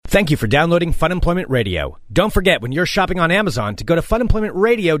Thank you for downloading Fun Employment Radio. Don't forget, when you're shopping on Amazon, to go to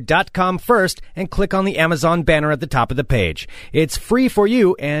funemploymentradio.com first and click on the Amazon banner at the top of the page. It's free for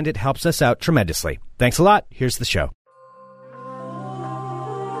you, and it helps us out tremendously. Thanks a lot. Here's the show.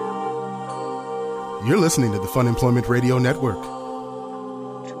 You're listening to the Fun Employment Radio Network. The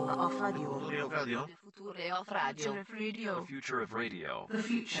future of radio. The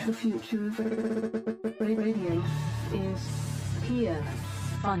future of radio is here.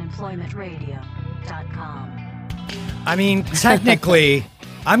 funemploymentradio.com. I mean, technically,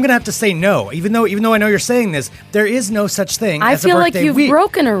 I'm going to have to say no. Even though I know you're saying this, there is no such thing as a birthday I feel like you've week.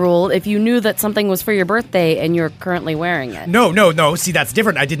 broken a rule if you knew that something was for your birthday and you're currently wearing it. No. See, that's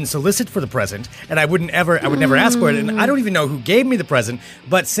different. I didn't solicit for the present, and I would never ask for it, and I don't even know who gave me the present,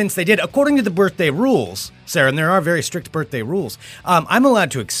 but since they did, according to the birthday rules, Sarah, and there are very strict birthday rules, I'm allowed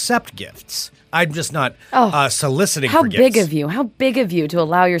to accept gifts. I'm just not soliciting for gifts. How big of you to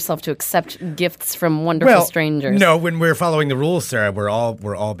allow yourself to accept gifts from wonderful strangers? No, when we're following the rules, Sarah, we're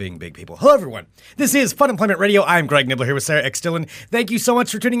all being big people. Hello, everyone. This is Fun Employment Radio. I'm Greg Nibbler here with Sarah X. Dillon. Thank you so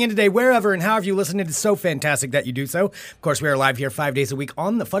much for tuning in today, wherever and however you listen. It is so fantastic that you do so. Of course, we are live here 5 days a week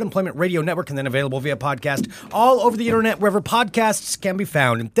on the Fun Employment Radio Network and then available via podcast all over the internet, wherever podcasts can be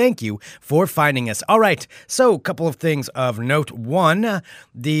found. And thank you for finding us. All right, so a couple of things of note. One,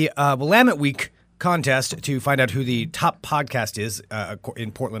 the Willamette Week contest to find out who the top podcast is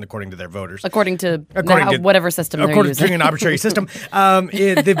in Portland, according to their voters. According to whatever system they're using. According to an arbitrary system.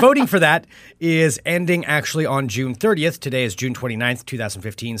 The voting for that is ending actually on June 30th. Today is June 29th,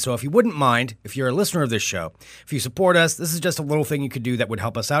 2015. So if you wouldn't mind, if you're a listener of this show, if you support us, this is just a little thing you could do that would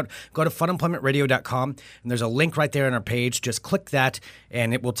help us out. Go to funemploymentradio.com, and there's a link right there on our page. Just click that,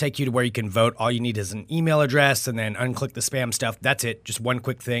 and it will take you to where you can vote. All you need is an email address, and then unclick the spam stuff. That's it. Just one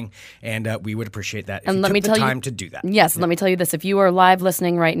quick thing, and we would appreciate that if and you let took me the tell time you, to do that. Yes, let me tell you this. If you are live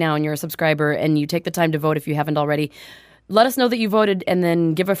listening right now and you're a subscriber and you take the time to vote if you haven't already, let us know that you voted and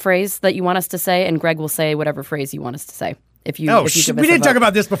then give a phrase that you want us to say, and Greg will say whatever phrase you want us to say. If you give us we a didn't vote. talk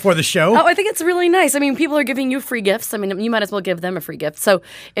about this before the show. Oh, I think it's really nice. I mean, people are giving you free gifts. I mean, you might as well give them a free gift. So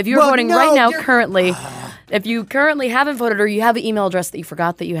if you're voting right now, currently, if you currently haven't voted or you have an email address that you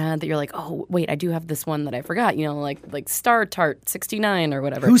forgot that you had, that you're like, oh, wait, I do have this one that I forgot, like StarTart69 or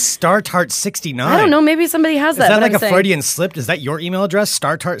whatever. Who's StarTart69? I don't know. Maybe somebody has that. Is that like a Freudian slip? Is that your email address,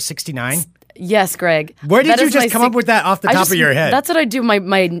 StarTart69? Yes, Greg. Where did you just come up with that off the top of your head? That's what I do.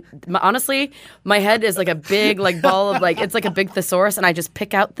 My honestly, my head is like a big ball of it's like a big thesaurus, and I just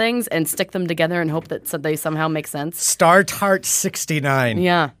pick out things and stick them together and hope that they somehow make sense. StarTart69.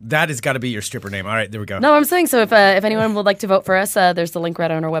 Yeah. That has got to be your stripper name. All right, there we go. No, I'm saying so if anyone would like to vote for us, there's the link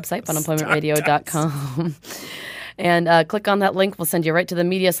right on our website, funemploymentradio.com. And click on that link. We'll send you right to the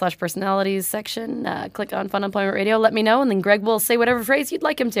media/personalities section. Click on Fun Employment Radio. Let me know, and then Greg will say whatever phrase you'd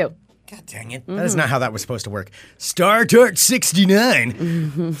like him to. God dang it. That is not how that was supposed to work.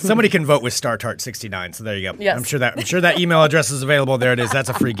 StarTart69. Somebody can vote with StarTart69, so there you go. Yes. I'm sure that email address is available. There it is. That's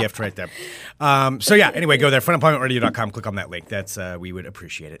a free gift right there. So yeah, anyway, go there, funemploymentradio.com, click on that link. That's we would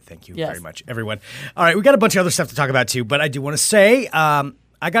appreciate it. Thank you very much, everyone. All right, we got a bunch of other stuff to talk about too, but I do want to say I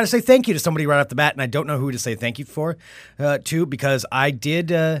got to say thank you to somebody right off the bat, and I don't know who to say thank you to because I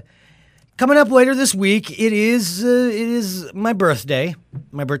did coming up later this week, it is my birthday.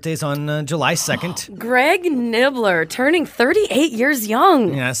 My birthday's on July 2nd. Greg Nibbler, turning 38 years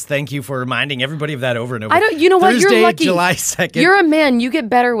young. Yes, thank you for reminding everybody of that over and over. You know what? Thursday, You're lucky. July 2nd. You're a man. You get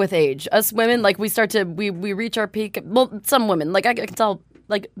better with age. Us women, we reach our peak. Well, some women, I can tell,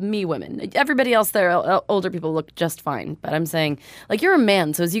 me women. Everybody else there, older people look just fine. But I'm saying, you're a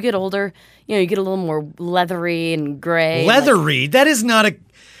man. So as you get older, you get a little more leathery and gray. Leathery? That is not a...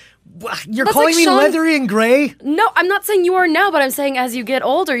 You're That's calling me leathery and gray? No, I'm not saying you are now, but I'm saying as you get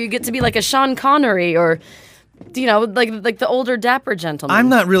older, you get to be like a Sean Connery or, like the older dapper gentleman. I'm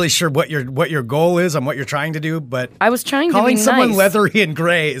not really sure what your goal is and what you're trying to do, but I was trying to be calling someone nice. leathery and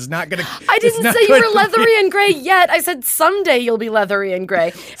gray is not going to... I didn't say you were leathery and gray yet. I said someday you'll be leathery and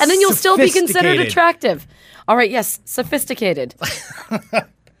gray, and then you'll still be considered attractive. All right, yes, sophisticated.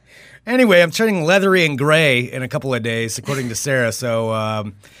 Anyway, I'm turning leathery and gray in a couple of days, according to Sarah,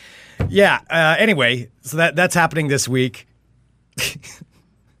 so... anyway, so that's happening this week.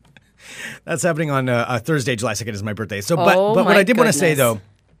 That's happening on Thursday, July 2nd is my birthday. So, but what I did want to say, though,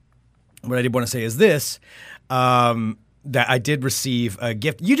 is this, that I did receive a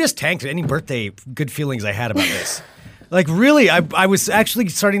gift. You just tanked any birthday good feelings I had about this. Like, really, I was actually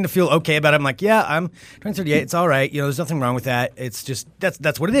starting to feel okay about it. I'm like, yeah, I'm turning 38. It's all right. There's nothing wrong with that. It's just,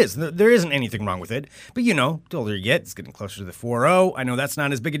 that's what it is. There isn't anything wrong with it. But, the older you get, it's getting closer to the 40. I know that's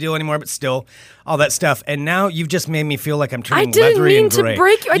not as big a deal anymore, but still, all that stuff. And now you've just made me feel like I'm turning leathery and gray. I didn't mean to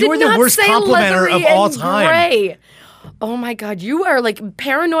break you. I did You are not the worst say complimenter leathery of all and time. gray. Oh, my God. You are,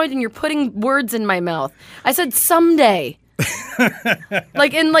 paranoid and you're putting words in my mouth. I said someday.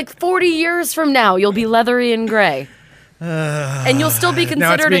 In 40 years from now, you'll be leathery and gray. And you'll still be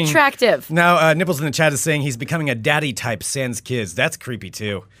considered attractive. Now, Nipples in the chat is saying he's becoming a daddy type sans kids. That's creepy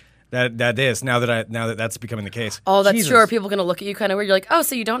too. That is now that that's becoming the case. Oh, that's Jesus. true. Are people going to look at you kind of weird? You're like, oh,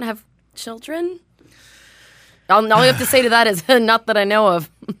 so you don't have children? All you have to say to that is not that I know of.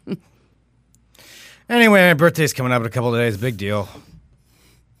 Anyway, my birthday's coming up in a couple of days. Big deal.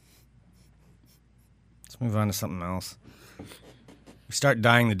 Let's move on to something else. We start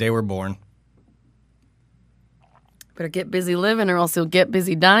dying the day we're born. Better get busy living or else you'll get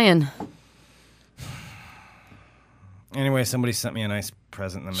busy dying. Anyway, somebody sent me a nice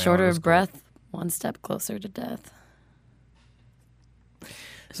present in the mail. Shorter of breath, one step closer to death.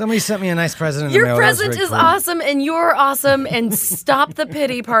 Somebody sent me a nice present in the mail. Your present is awesome, and you're awesome, and stop the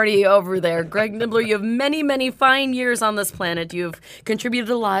pity party over there. Greg Nibbler, you have many, many fine years on this planet. You've contributed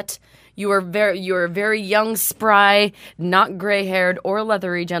a lot. You are a very young, spry, not gray-haired or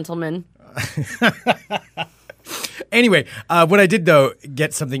leathery gentleman. Anyway, what I did though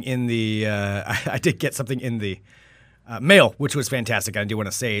get something in the I did get something in the mail, which was fantastic. I do want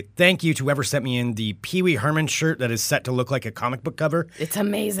to say thank you to whoever sent me in the Pee Wee Herman shirt that is set to look like a comic book cover. It's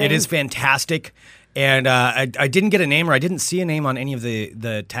amazing. It is fantastic. And I didn't get a name, or I didn't see a name on any of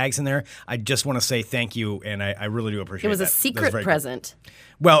the tags in there. I just want to say thank you, and I really do appreciate it. It was a secret present. Cool.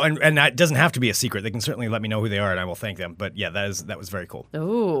 Well, and that doesn't have to be a secret. They can certainly let me know who they are, and I will thank them. But yeah, that was very cool.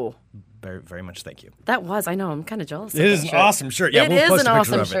 Ooh. Very, very much thank you. I know, I'm kind of jealous. It is an awesome shirt. Yeah, we'll post a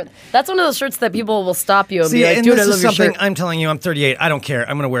picture of it. That's one of those shirts that people will stop you and See, be like, and dude, this I love is your something shirt. I'm telling you, I'm 38. I don't care.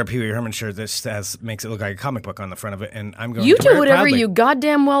 I'm going to wear a Pee Wee Herman shirt that makes it look like a comic book on the front of it, and I'm going You to do wear it whatever proudly. you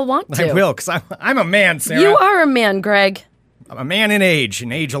goddamn well want to. I will, because I'm a man, Sarah. You are a man, Greg. I'm a man in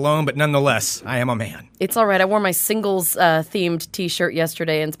age alone, but nonetheless, I am a man. It's all right. I wore my singles themed T-shirt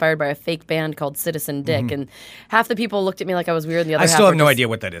yesterday, inspired by a fake band called Citizen Dick, and half the people looked at me like I was weird, and the other I half still have were no just- idea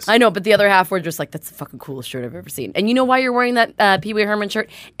what that is. I know, but the other half were just like, "That's the fucking coolest shirt I've ever seen." And you know why you're wearing that Pee Wee Herman shirt?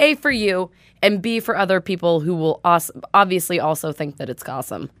 A, for you, and B, for other people who will obviously also think that it's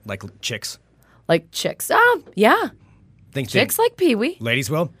awesome, Like chicks. like chicks. Yeah, chicks like Pee Wee. Ladies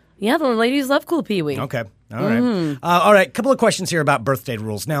will? Yeah, the ladies love cool Pee Wee. Okay. All right. All right. Couple of questions here about birthday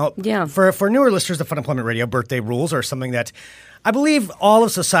rules. Now, Yeah. for newer listeners of Fun Employment Radio, birthday rules are something that I believe all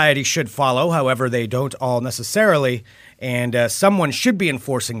of society should follow. However, they don't all necessarily, and someone should be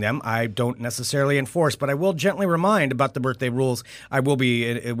enforcing them. I don't necessarily enforce, but I will gently remind about the birthday rules. It will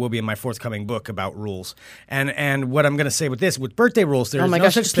be in my forthcoming book about rules. And what I'm going to say with birthday rules, there's Oh my no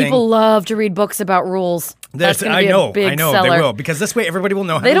gosh, such thing. people love to read books about rules. That's going to be a big I know seller. they will, because this way everybody will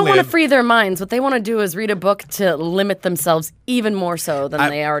know how They to don't want to live. free their minds. What they want to do is read a book to limit themselves even more so than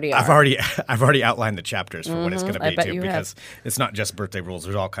they already are. I've already outlined the chapters for what it's going to I be bet too, you because it's not just birthday rules.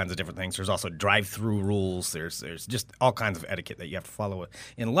 There's all kinds of different things. There's also drive-through rules. There's just all kinds of etiquette that you have to follow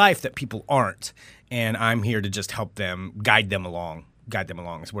in life that people aren't, and I'm here to just help them, guide them along. Guide them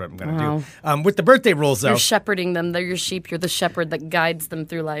along is what I'm going to do. With the birthday rules, though, You're shepherding them. They're your sheep. You're the shepherd that guides them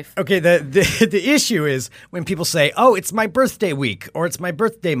through life. okay, the issue is when people say, "Oh, it's my birthday week" or "It's my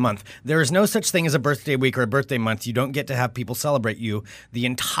birthday month." There is no such thing as a birthday week or a birthday month. You don't get to have people celebrate you the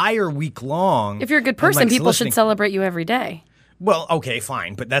entire week long. If you're a good and, person, people soliciting- should celebrate you every day. Well, okay,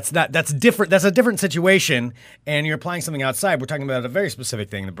 fine, but that's different. That's a different situation, and you're applying something outside. We're talking about a very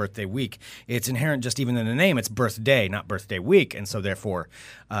specific thing, the birthday week. It's inherent just even in the name. It's birthday, not birthday week, and so therefore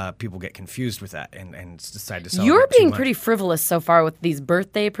people get confused with that and decide to celebrate You're too being much. pretty frivolous so far with these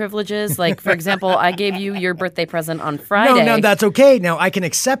birthday privileges. Like, for example, I gave you your birthday present on Friday. No, that's okay. Now I can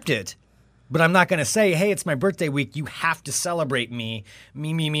accept it. But I'm not going to say, "Hey, it's my birthday week. You have to celebrate me.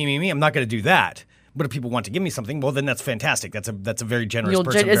 Me. I'm not going to do that. But if people want to give me something, well, then that's fantastic. That's a very generous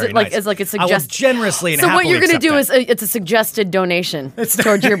person. Is very it like nice. is like a I will suggest? generously and So what happily you're going to accept do that. is it's a suggested donation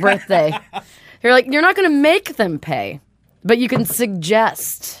towards your birthday. You're like you're not going to make them pay, but you can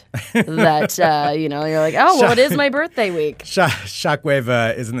suggest that you're like, oh well, it is my birthday week.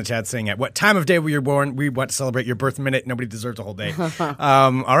 Shockwave is in the chat saying, "At what time of day were you born? We want to celebrate your birth minute. Nobody deserves a whole day."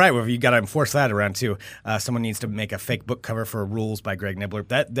 All right, well, you got to enforce that around too. Someone needs to make a fake book cover for Rules by Greg Nibbler.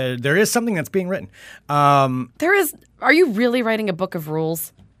 That there is something that's being written. There is. Are you really writing a book of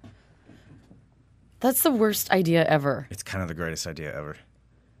rules? That's the worst idea ever. It's kind of the greatest idea ever.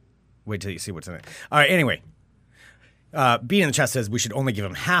 Wait till you see what's in it. All right, anyway. Bean in the chat says we should only give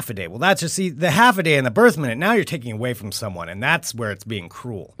him half a day. Well, that's just, see, the half a day and the birth minute, now you're taking away from someone, and that's where it's being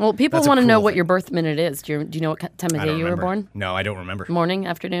cruel. Well, people That's a want to know cruel what thing. your birth minute is. Do you know what time of I day don't you remember. were born? No, I don't remember. Morning,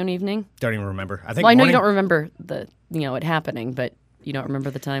 afternoon, evening? Don't even remember. I think Well, I know morning. you don't remember it happening, but you don't remember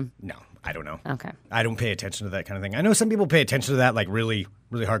the time? No, I don't know. Okay. I don't pay attention to that kind of thing. I know some people pay attention to that, like really,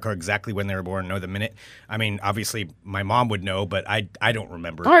 really hardcore, exactly when they were born, know the minute. I mean, obviously, my mom would know, but I don't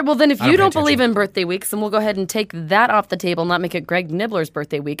remember. All right, well, then if I you pay don't believe attention. in birthday weeks, then we'll go ahead and take that off the table, not make it Greg Nibbler's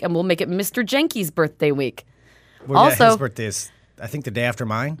birthday week, and we'll make it Mr. Jenky's birthday week. Well, yeah, also- his birthday is, I think, the day after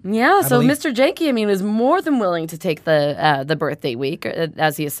mine. Yeah, I so believe. Mr. Janky, I mean, is more than willing to take the birthday week,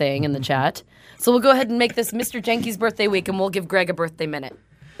 as he is saying in the chat. So we'll go ahead and make this Mr. Janky's birthday week, and we'll give Greg a birthday minute.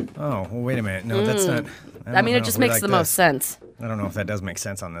 Oh, well, wait a minute. No, that's not. I mean, it just makes the most sense. I don't know if that does make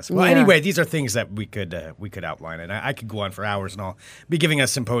sense on this. Well, Yeah. anyway, these are things that we could outline, and I could go on for hours, and I'll be giving a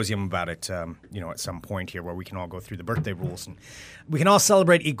symposium about it, at some point here, where we can all go through the birthday rules, and we can all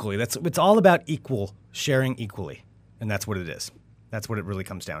celebrate equally. It's all about equal sharing equally, and that's what it is. That's what it really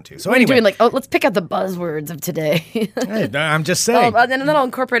comes down to. So What are you anyway, doing? Let's pick out the buzzwords of today. hey, I'm just saying. And then I'll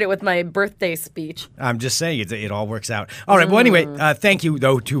incorporate it with my birthday speech. I'm just saying it all works out. All right. Well, anyway, thank you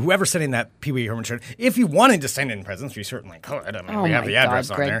though to whoever sent in that Pee Wee Herman shirt. If you wanted to send in presents, you certainly could. I mean, Oh we have my the address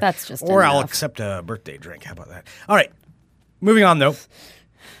God, on Greg, there. that's just or I'll enough. accept a birthday drink. How about that? All right. Moving on though.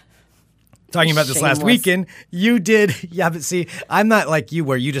 Talking about this last Shameless. weekend, you did. Yeah, but see, I'm not like you,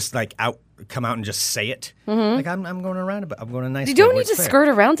 where you just like come out and just say it. Like I'm going around, but I'm going a nice. You way don't where need it's to fair. skirt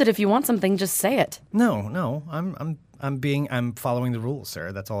around it. If you want something, just say it. No, I'm following the rules,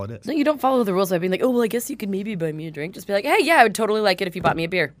 Sarah. That's all it is. No, you don't follow the rules by being like, oh, well, I guess you could maybe buy me a drink. Just be like, hey, yeah, I would totally like it if you bought me a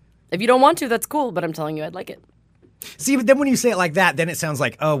beer. If you don't want to, that's cool, but I'm telling you I'd like it. See, but then when you say it like that, then it sounds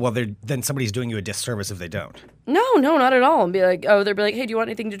like, oh, well, then somebody's doing you a disservice if they don't. No, not at all. And be like, they'll be like, hey, do you want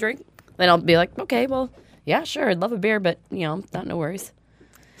anything to drink? Then I'll be like, okay, well, yeah, sure, I'd love a beer, but, not no worries.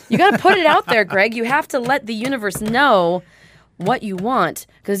 You got to put it out there, Greg. You have to let the universe know what you want,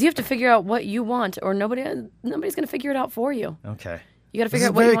 because you have to figure out what you want, or nobody's going to figure it out for you. Okay. You got to This figure is out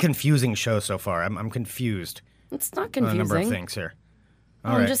a what you very want. confusing show so far. I'm confused It's not on a confusing. number of things here.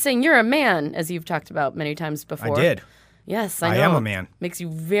 All I'm right. just saying you're a man, as you've talked about many times before. I did. Yes, I I know. am a man. Makes you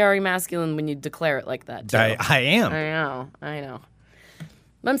very masculine when you declare it like that, too. I am. I know.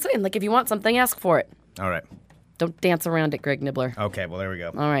 But I'm saying, like, if you want something, ask for it. All right. Don't dance around it, Greg Nibbler. Okay, well, there we go.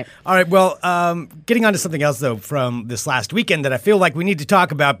 All right. All right, well, getting on to something else, though, from this last weekend that I feel like we need to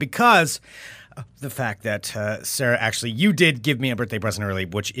talk about, because of the fact that, Sarah, actually, you did give me a birthday present early,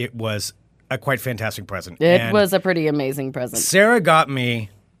 which it was a quite fantastic present. It And was a pretty amazing present. Sarah got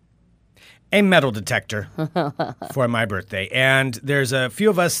me a metal detector for my birthday. And there's a few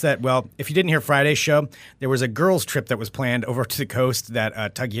of us that, well, if you didn't hear Friday's show, there was a girls' trip that was planned over to the coast that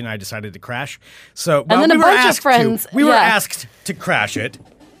Tuggy and I decided to crash. So, well, then we a were bunch of asked friends- we were yeah. asked to crash it.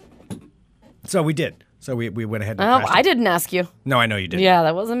 So we did. So we went ahead and Oh, crashed it. I didn't ask you. No, I know you didn't. Yeah,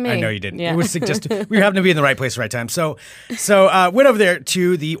 that wasn't me. I know you didn't. Yeah. It was just we happened to be in the right place at the right time. So went over there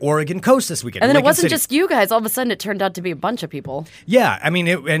to the Oregon coast this weekend. And then it Lincoln wasn't City. just you guys. All of a sudden, it turned out to be a bunch of people. Yeah, I mean,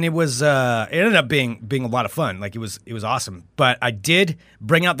 it ended up being a lot of fun. Like it was awesome. But I did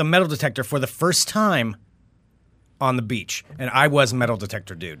bring out the metal detector for the first time on the beach, and I was a metal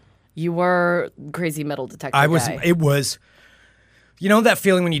detector dude. You were crazy metal detector I was. guy. It was. You know that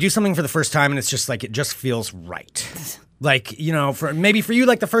feeling when you do something for the first time and it's just like it just feels right. Like, for you,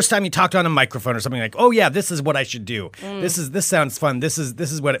 like the first time you talked on a microphone or something, like, oh yeah, this is what I should do. This sounds fun. This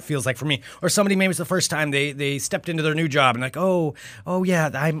is what it feels like for me. Or somebody, maybe it's the first time they stepped into their new job and like, oh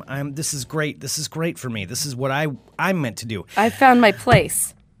yeah, I'm this is great. This is great for me. This is what I'm meant to do. I found my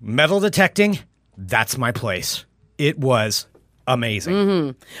place. Metal detecting, that's my place. It was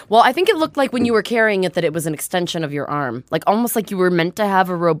amazing. Well, I think it looked like when you were carrying it that it was an extension of your arm. Like almost like you were meant to have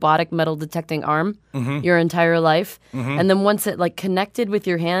a robotic metal detecting arm your entire life. And then once it like connected with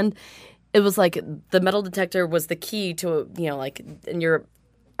your hand, it was like the metal detector was the key to, and your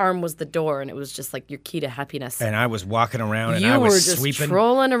arm was the door, and it was just like your key to happiness. And I was walking around and You I were was just sweeping.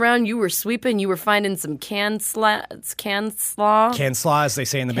 trolling around. You were sweeping. You were finding some can slaw. Can slaw, as they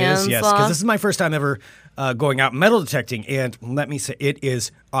say in the biz. Can Yes, slaw. because this is my first time ever going out metal detecting, and let me say, it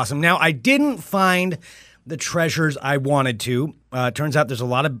is awesome. Now, I didn't find the treasures I wanted to. Turns out there's a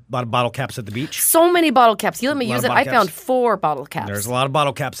lot of bottle caps at the beach. So many bottle caps. You let me lot use of it. bottle I found caps. 4 bottle caps. There's a lot of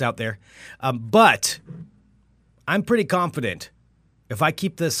bottle caps out there. But I'm pretty confident if I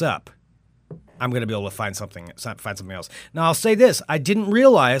keep this up, I'm going to be able to find something else. Now, I'll say this. I didn't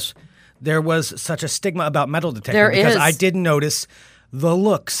realize there was such a stigma about metal detecting There because is. I did notice the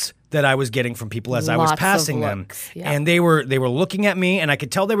looks that I was getting from people as I was Lots of passing them. looks, yeah. And they were looking at me, and I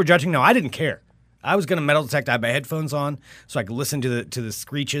could tell they were judging. No, I didn't care. I was going to metal detect. I had my headphones on so I could listen to the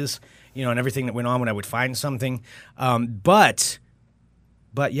screeches, and everything that went on when I would find something.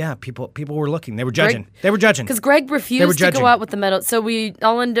 But yeah, people were looking. They were judging. Because Greg refused to judging. go out with the metal. So we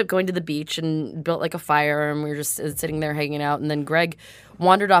all ended up going to the beach and built like a fire, and we were just sitting there hanging out. And then Greg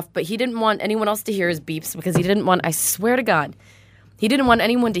wandered off, but he didn't want anyone else to hear his beeps because he didn't want, I swear to God, he didn't want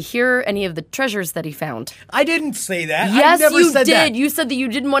anyone to hear any of the treasures that he found. I didn't say that. Yes, I never you said did. that. You said that you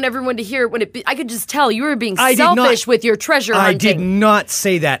didn't want everyone to hear it when I could just tell you were being I did not. selfish with your treasure hunting. I did not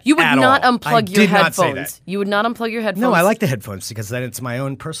say that. You would at not all. unplug I your did not say headphones. that. You would not unplug your headphones. No, I like the headphones because then it's my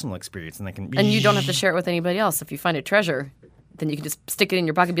own personal experience, and I can. And you don't have to share it with anybody else. If you find a treasure, then you can just stick it in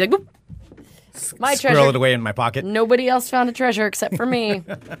your pocket and be like, "Whoop, my treasure." Squirrel it away in my pocket. Nobody else found a treasure except for me.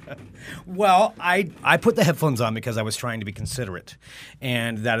 Well, I put the headphones on because I was trying to be considerate,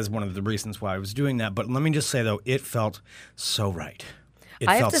 and that is one of the reasons why I was doing that. But let me just say, though, it felt so right. It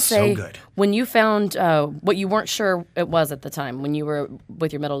I have felt to say, so good. when you found what you weren't sure it was at the time, when you were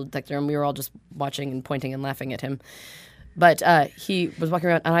with your metal detector and we were all just watching and pointing and laughing at him, but he was walking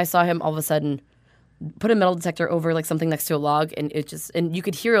around and I saw him all of a sudden put a metal detector over like something next to a log, and and you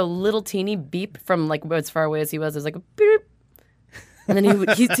could hear a little teeny beep from like as far away as he was. It was like a beep. And then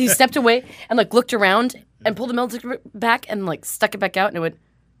he stepped away and like looked around and pulled the metal detector back and like stuck it back out, and it went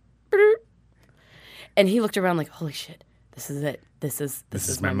beep. And he looked around like, holy shit, this is it. This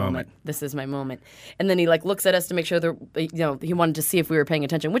is my moment. This is my moment. And then he like looks at us to make sure that he wanted to see if we were paying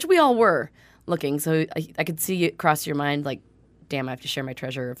attention, which we all were looking. So I could see it cross your mind like, damn, I have to share my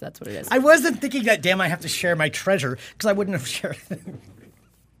treasure if that's what it is. I wasn't thinking that, damn, I have to share my treasure because I wouldn't have shared it.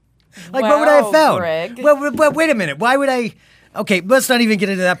 Like, what would I have found? Greg. Well, wait a minute. Why would I? Okay, let's not even get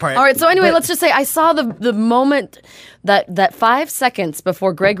into that part. All right, so anyway, let's just say I saw the moment that 5 seconds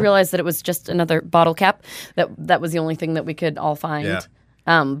before Greg realized that it was just another bottle cap, that was the only thing that we could all find.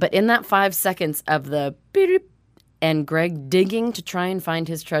 Yeah. But in that 5 seconds of the beep and Greg digging to try and find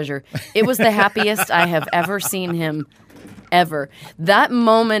his treasure, it was the happiest I have ever seen him. Ever. That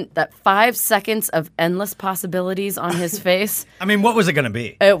moment, that 5 seconds of endless possibilities on his face. I mean, what was it going to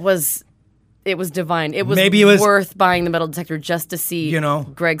be? It was divine. It was worth buying the metal detector just to see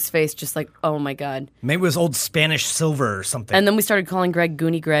Greg's face, just like, oh my God. Maybe it was old Spanish silver or something. And then we started calling Greg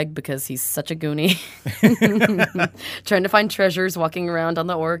Goonie Greg because he's such a goonie. Trying to find treasures walking around on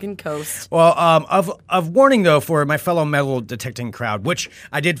the Oregon coast. Well, of warning, though, for my fellow metal detecting crowd, which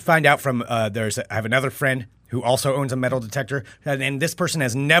I did find out from, I have another friend who also owns a metal detector, and this person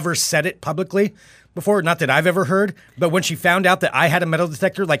has never said it publicly before, not that I've ever heard, but when she found out that I had a metal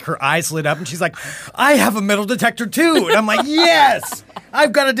detector, like her eyes lit up and she's like, I have a metal detector too. And I'm like, yes,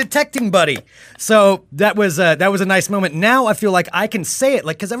 I've got a detecting buddy. So that was a nice moment. Now I feel like I can say it,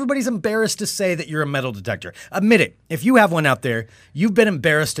 like, because everybody's embarrassed to say that you're a metal detector. Admit it. If you have one out there, you've been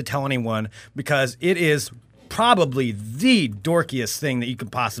embarrassed to tell anyone because it is probably the dorkiest thing that you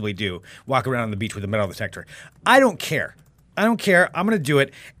could possibly do, walk around on the beach with a metal detector. I don't care. I'm going to do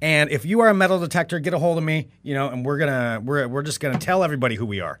it. And if you are a metal detector, get a hold of me, and we're just going to tell everybody who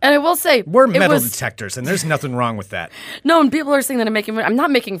we are. And I will say, we're metal detectors, and there's nothing wrong with that. No, and people are saying that I'm not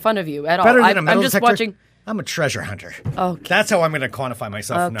making fun of you at all. Better than a metal I'm just detector, watching. I'm a treasure hunter. Okay. That's how I'm going to quantify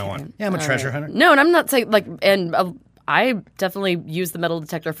myself from now on. Yeah, I'm a treasure hunter. No, and I'm not saying I definitely used the metal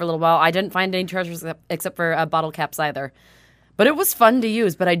detector for a little while. I didn't find any treasures except for bottle caps either. But it was fun to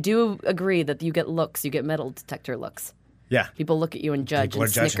use. But I do agree that you get looks. You get metal detector looks. Yeah. People look at you and judge and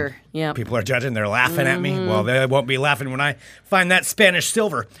snicker. Yeah. People are judging. They're laughing at me. Well, they won't be laughing when I find that Spanish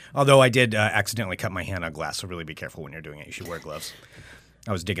silver. Although I did accidentally cut my hand on glass, so really be careful when you're doing it. You should wear gloves.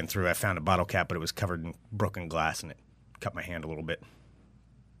 I was digging through. I found a bottle cap, but it was covered in broken glass, and it cut my hand a little bit.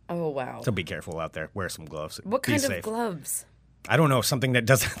 Oh, wow. So be careful out there. Wear some gloves. What be kind safe. of gloves? I don't know, something that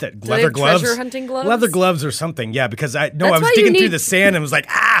does that. Do they have treasure hunting gloves? Leather gloves or something, yeah, because I was digging through the sand and was like,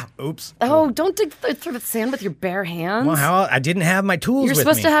 oops. Oh, don't dig through the sand with your bare hands. Well, I didn't have my tools with me. You're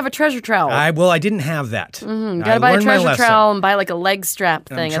supposed to have a treasure trowel. I didn't have that. You gotta buy a treasure trowel and buy like a leg strap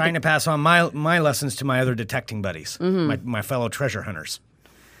thing. I'm trying to pass on my lessons to my other detecting buddies, my fellow treasure hunters.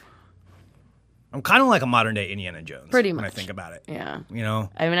 I'm kind of like a modern day Indiana Jones. Pretty much. When I think about it. Yeah.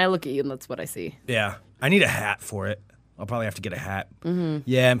 I mean, I look at you and that's what I see. Yeah. I need a hat for it. I'll probably have to get a hat. Mm-hmm.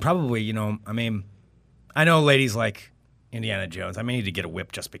 Yeah, and probably, I know ladies like Indiana Jones. I may need to get a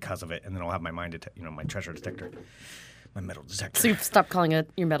whip just because of it, and then I'll have my my treasure detector, my metal detector. So you've stopped calling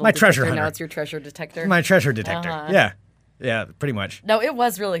it your metal my detector. Treasure hunter. Now it's your treasure detector. My treasure detector. Yeah, pretty much. No, it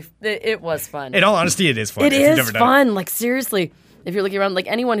was really, it was fun. In all honesty, it is fun. It is fun. Like, seriously. If you're looking around, like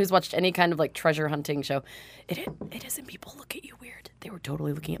anyone who's watched any kind of like treasure hunting show, it isn't people look at you weird. They were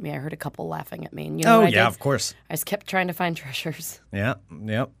totally looking at me. I heard a couple laughing at me. And what I did? Of course. I just kept trying to find treasures. Yeah,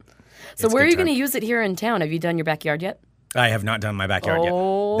 yep. So where are you going to use it here in town? Have you done your backyard yet? I have not done my backyard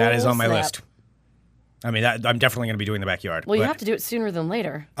Oh, yet. That is on my snap. list. I mean, I'm definitely going to be doing the backyard. Well, you have to do it sooner than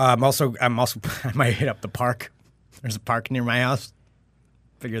later. I'm also, I might hit up the park. There's a park near my house.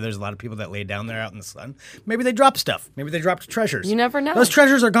 Figure there's a lot of people that lay down there out in the sun. Maybe they drop stuff. Maybe they dropped treasures. You never know. Those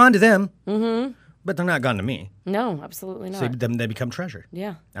treasures are gone to them. Mm-hmm. But they're not gone to me. No, absolutely not. So then they become treasure.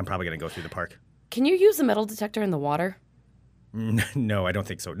 Yeah. I'm probably going to go through the park. Can you use a metal detector in the water? No, I don't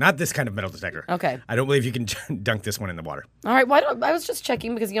think so. Not this kind of metal detector. Okay. I don't believe you can dunk this one in the water. All right. I was just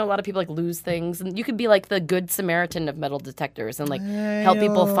checking because, a lot of people, lose things. And you could be, the good Samaritan of metal detectors and, help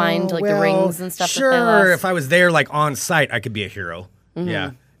people find, the rings and stuff Sure, that they lost. if I was there, on site, I could be a hero. Mm-hmm.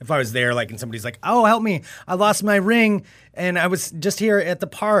 Yeah. If I was there, and somebody's like, oh, help me. I lost my ring, and I was just here at the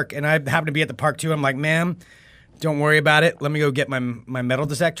park, and I happen to be at the park, too. I'm like, ma'am, don't worry about it. Let me go get my metal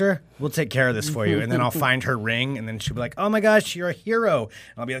detector. We'll take care of this for you. And then I'll find her ring, and then she'll be like, oh, my gosh, you're a hero.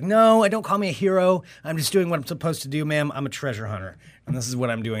 And I'll be like, no, don't call me a hero. I'm just doing what I'm supposed to do, ma'am. I'm a treasure hunter, and this is what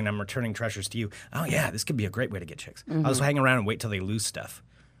I'm doing. I'm returning treasures to you. Oh, yeah, this could be a great way to get chicks. I'll just hang around and wait till they lose stuff.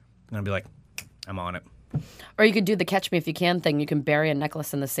 And I'll be like, I'm on it. Or you could do the catch me if you can thing. You can bury a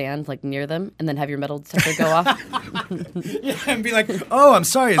necklace in the sand, near them, and then have your metal detector go off. Yeah, and be like, oh, I'm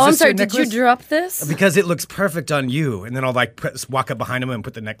sorry. I'm this sorry, your did necklace? you drop this? Because it looks perfect on you. And then I'll walk up behind him and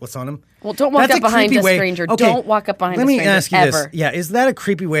put the necklace on him. Well, don't walk That's up behind a way. stranger. Okay, Don't walk up behind a stranger. Let me ask you ever. this. Yeah, is that a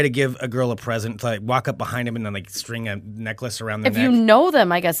creepy way to give a girl a present? To walk up behind him and then string a necklace around their If neck? you know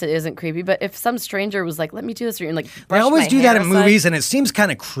them, I guess it isn't creepy. But if some stranger was like, let me do this, and They brush always my do that hair in aside, movies, and it seems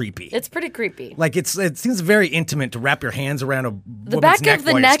kind of creepy. It's pretty creepy. It seems very intimate to wrap your hands around a The woman's back neck of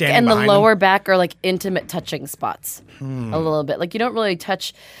the while you're neck standing and the behind lower them. back are intimate touching spots. A little bit. You don't really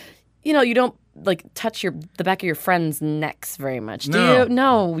touch, you don't touch the back of your friends' necks very much. Do No. you?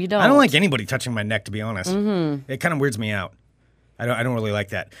 No, you don't. I don't like anybody touching my neck, to be honest. It kind of weirds me out. I don't really like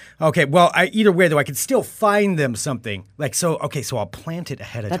that. Okay, well, either way though, I could still find them something. So I'll plant it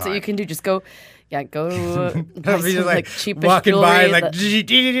ahead of That's time. what you can do. Just go. Yeah, go buy I'll be some, just, cheapish walking by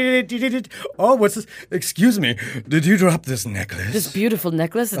jewelry. oh, what's this? Excuse me, did you drop this necklace? This beautiful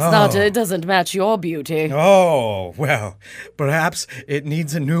necklace. It's not. It doesn't match your beauty. Oh, well, perhaps it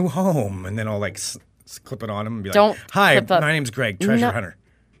needs a new home. And then I'll clip it on him and be Don't hi, clip up. my name's Greg, treasure No. hunter.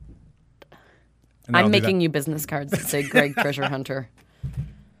 And then I'll I'm do making that. you business cards that say Greg Treasure Hunter.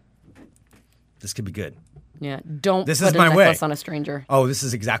 This could be good. Yeah. Don't This put is a my way. necklace on a stranger. Oh, this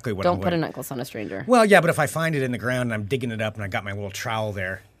is exactly what I'm Don't put a doing. necklace on a stranger. Well, yeah, but if I find it in the ground and I'm digging it up and I got my little trowel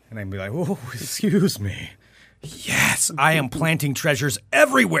there and I'd be like, oh, excuse me. Yes, I am planting treasures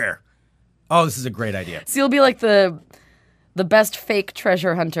everywhere. Oh, this is a great idea. So you'll be like the best fake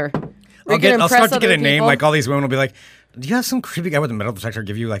treasure hunter. I'll start to get a name. All these women will be like, do you have some creepy guy with a metal detector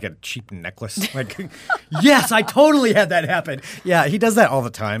give you a cheap necklace? Yes, I totally had that happen. Yeah, he does that all the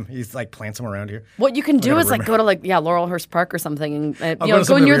time. He's plants them around here. What you can do gotta is go to Laurelhurst Park or something, and I'll go to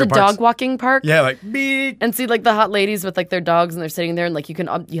some go of the near the weird parks. dog walking park. Yeah, beep. And see the hot ladies with their dogs and they're sitting there and you can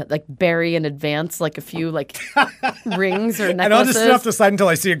bury in advance a few rings or necklaces. And I'll just sit off the side until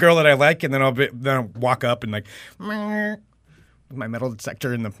I see a girl that I like, and then I'll walk up and with my metal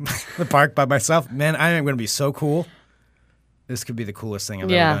detector in the park by myself. Man, I am going to be so cool. This could be the coolest thing I've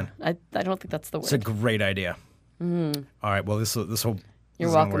ever done. I don't think that's the word. It's a great idea. All right, well, this will.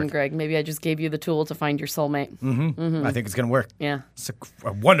 You're welcome, Greg. Maybe I just gave you the tool to find your soulmate. I think it's going to work. Yeah. It's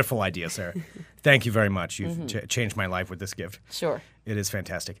a wonderful idea, Sarah. Thank you very much. You've changed my life with this gift. Sure. It is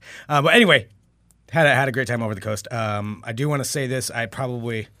fantastic. But anyway, had a great time over the coast. I do want to say this.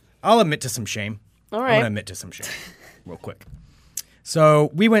 I'll admit to some shame. All I'm right. going to admit to some shame real quick. So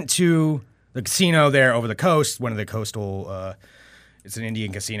we went to the casino there over the coast, one of the coastal, it's an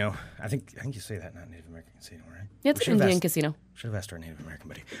Indian casino. I think you say that, not Native American casino, right? Yeah, it's an Indian casino. Should have asked our Native American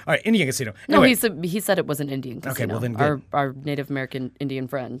buddy. All right, Indian casino. No, Anyway, he said it was an Indian casino. Okay, well then good. Our Native American Indian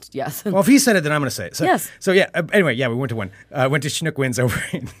friend, yes. well, if he said it, then I'm going to say it. So, Yes. So yeah. Anyway, yeah, we went to one. Went to Chinook Winds over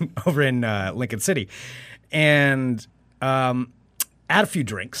in Lincoln City, and had a few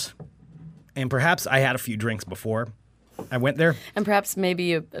drinks, and perhaps I had a few drinks before I went there. And perhaps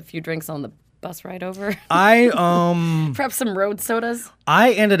maybe a few drinks on the bus ride over. Perhaps some road sodas.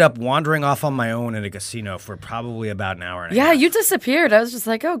 I ended up wandering off on my own in a casino for probably about an hour and a Yeah, half. you disappeared. I was just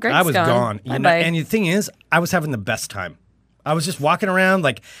like, oh, Greg's I was gone. gone. Bye-bye. And the thing is, I was having the best time. I was just walking around.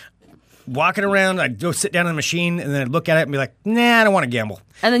 I'd go sit down in the machine and then I'd look at it and be like, nah, I don't want to gamble.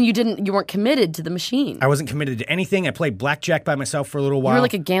 And then you weren't committed to the machine. I wasn't committed to anything. I played blackjack by myself for a little You while. were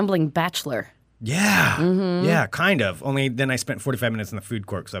like a gambling bachelor. Yeah, yeah, kind of. Only then I spent 45 minutes in the food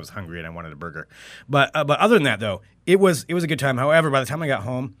court because I was hungry and I wanted a burger. But other than that, though, it was a good time. However, by the time I got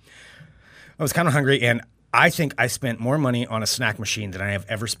home, I was kind of hungry and I think I spent more money on a snack machine than I have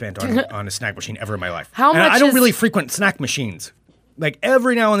ever spent on a snack machine ever in my life. How And much I don't is- really frequent snack machines. Like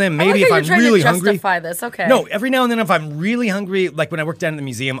every now and then, I like maybe how if you're I'm trying really to hungry. justify this. Okay. No, every now and then if I'm really hungry, like when I work down at the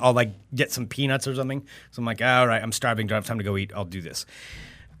museum, I'll like get some peanuts or something. So I'm like, all right, I'm starving, don't have time to go eat. I'll do this.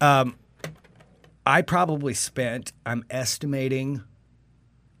 I probably spent, I'm estimating,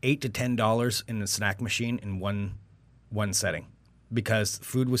 $8 to $10 in the snack machine in one setting because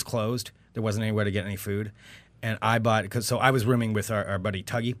food was closed. There wasn't anywhere to get any food. And I bought, so I was rooming with our buddy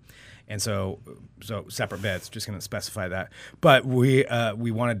Tuggy. And so separate beds, just going to specify that. But we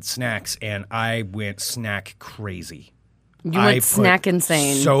wanted snacks, and I went snack crazy. You I went put snack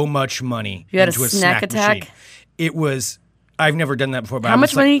insane. So much money You had a into a snack attack? machine. It was, I've never done that before. But How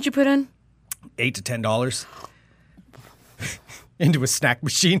much money did you put in? $8 to $10 into a snack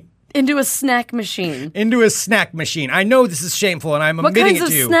machine. Into a snack machine. Into a snack machine. I know this is shameful, and I'm What admitting kinds it of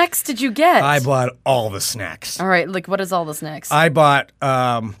to you. snacks did you get? I bought all the snacks. All right, like what is all the snacks? I bought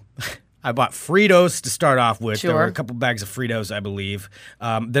I bought Fritos to start off with. There were Sure. a couple bags of Fritos, I believe.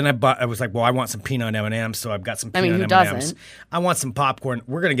 Then I was like, well, I want some peanut M&Ms, so I've got some I mean, peanut who M&Ms. doesn't? I want some popcorn.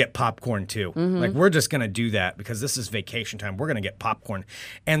 We're gonna get popcorn too. Mm-hmm. Like we're just gonna do that because this is vacation time. We're gonna get popcorn.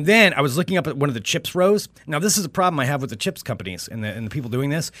 And then I was looking up at one of the chips rows. Now this is a problem I have with the chips companies and the people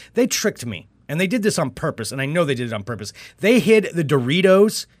doing this. They tricked me, and they did this on purpose. And I know they did it on purpose. They hid the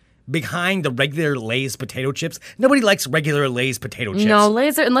Doritos behind the regular Lay's potato chips. Nobody likes regular Lay's potato chips. No,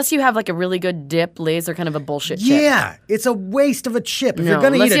 Lay's are, unless you have like a really good dip, Lay's are kind of a bullshit chip. Yeah, it's a waste of a chip. If No, you're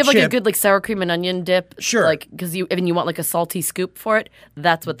gonna unless eat you have a chip, like a good like sour cream and onion dip, Sure. like because you want like a salty scoop for it.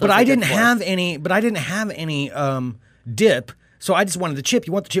 That's what those. but are I good didn't for. have any. But I didn't have any dip. So I just wanted the chip.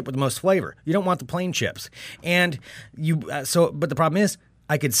 You want the chip with the most flavor. You don't want the plain chips. And you. But the problem is,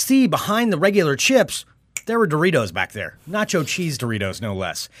 I could see behind the regular chips. There were Doritos back there. Nacho cheese Doritos, no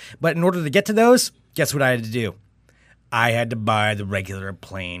less. But in order to get to those, guess what I had to do? I had to buy the regular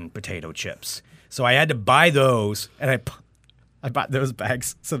plain potato chips. So I had to buy those, and I bought those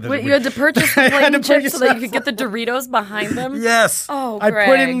bags. So that Wait, you had to purchase the I had plain to chips purchase so that you those. could get the Doritos behind them? Yes. Oh, I put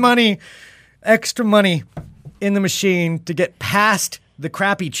Greg. in money, extra money in the machine to get past the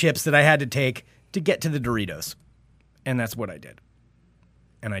crappy chips that I had to take to get to the Doritos. And that's what I did.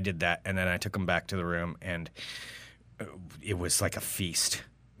 And I did that, and then I took them back to the room, and it was like a feast,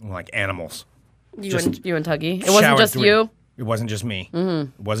 like animals. You and Tuggy. It wasn't Showered just through you. it. It wasn't just me. It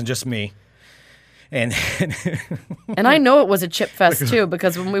wasn't just me. And And I know it was a chip fest too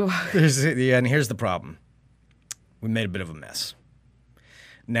because when we and here's the problem. We made a bit of a mess.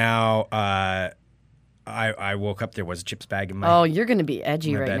 Now, I woke up, there was a chips bag in my... Oh, you're gonna be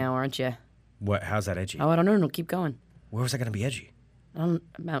edgy My right bad. now, aren't you? What? How's that edgy? Oh, I don't know. No, keep going. Where was I going to be edgy?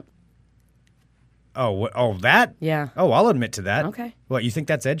 About That? yeah. Oh, I'll admit to that. Okay. What, you think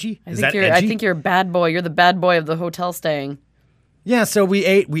that's edgy? Is that I edgy? think you're a bad boy. You're the bad boy of the hotel staying. Yeah, so we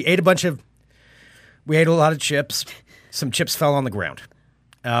ate a lot of chips. Some chips fell on the ground.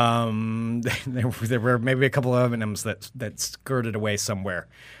 There were maybe a couple of M&Ms that skirted away somewhere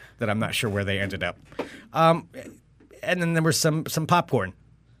that I'm not sure where they ended up. And then there was some popcorn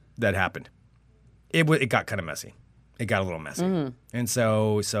that happened. It got kind of messy. It got a little messy. And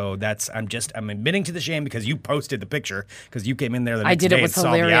so I'm admitting to the shame because you posted the picture because you came in there the next did, it day was and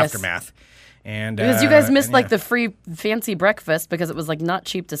saw the hilarious. aftermath. And Because you guys missed and like yeah. the free fancy breakfast because it was like not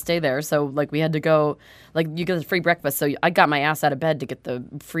cheap to stay there. So like we had to go, like you get the free breakfast. So I got my ass out of bed to get the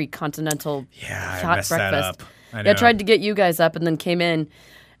free continental Yeah, I hot messed breakfast. that up. I Yeah, know. I tried to get you guys up and then came in,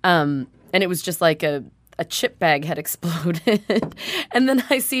 and it was just like a chip bag had exploded. And then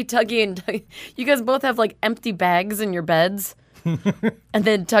I see Tuggy and Tuggy, you guys both have like empty bags in your beds. And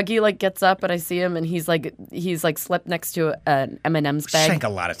then Tuggy like gets up and I see him and he's like slept next to an M&M's bag. Drank a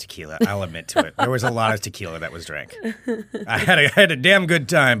lot of tequila. I'll admit to it. There was a lot of tequila that was drank. I had a damn good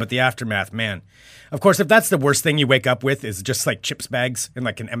time, but the aftermath, man. Of course, if that's the worst thing you wake up with is just like chips bags and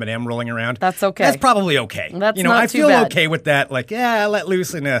like an M&M rolling around. That's okay. That's probably okay. That's you know, not I too feel bad. okay with that. Like, yeah, I let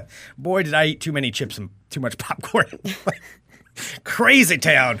loose and boy, did I eat too many chips and too much popcorn. Crazy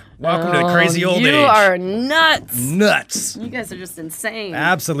town. Welcome to the crazy old age. You are nuts. Nuts. You guys are just insane.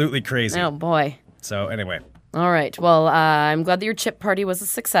 Absolutely crazy. Oh boy. So anyway, All right. Well, I'm glad that your chip party was a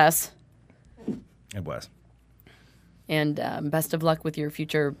success. it was. And best of luck with your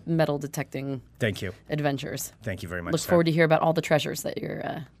future metal detecting Thank you. adventures. Thank you very much. Look sir. forward to hear about all the treasures that you're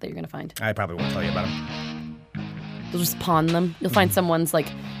going to find. I probably won't tell you about them. You'll just pawn them. You'll find someone's like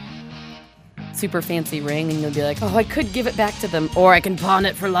super fancy ring, and you'll be like, "Oh, I could give it back to them, or I can pawn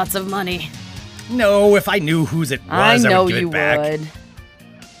it for lots of money." No, if I knew whose it was, I know would give you it back. would.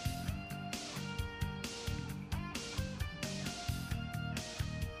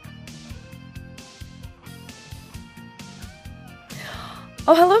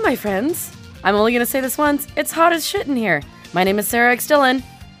 Oh, hello, my friends. I'm only going to say this once. It's hot as shit in here. My name is Sarah X. Dillon.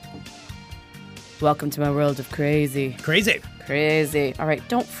 Welcome to my world of crazy. Crazy. Crazy. All right,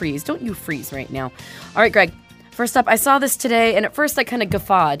 don't freeze. Don't you freeze right now. All right, Greg. First up, I saw this today, and at first I kind of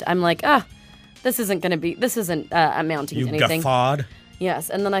guffawed. I'm like, this isn't amounting to anything. You guffawed? Yes,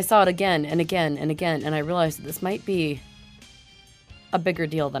 and then I saw it again and again and again, and I realized that this might be a bigger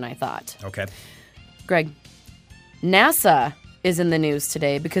deal than I thought. Okay. Greg, NASA is in the news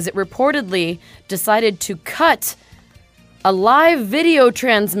today because it reportedly decided to cut a live video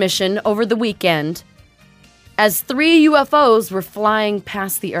transmission over the weekend as 3 UFOs were flying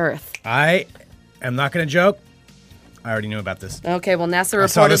past the Earth. I am not going to joke. I already knew about this. Okay, well, NASA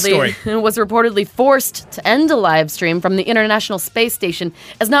was reportedly forced to end a live stream from the International Space Station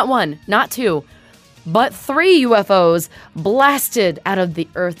as not 1, not 2, but 3 UFOs blasted out of the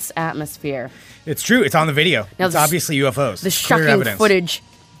Earth's atmosphere. It's true. It's on the video. Now, it's obviously UFOs. The shocking footage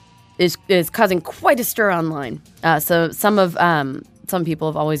is causing quite a stir online. So some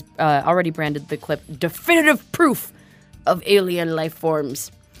people have already branded the clip definitive proof of alien life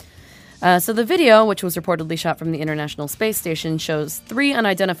forms. So the video, which was reportedly shot from the International Space Station, shows 3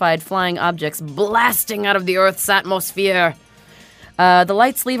 unidentified flying objects blasting out of the Earth's atmosphere. The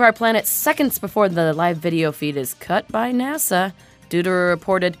lights leave our planet seconds before the live video feed is cut by NASA due to a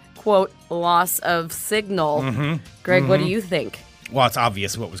reported, quote, loss of signal. Greg, what do you think? Well, it's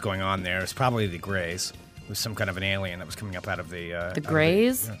obvious what was going on there. It's probably the Greys. It was some kind of an alien that was coming up out of the... The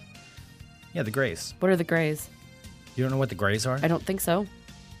Greys? Yeah, the Greys. What are the Greys? You don't know what the Greys are? I don't think so.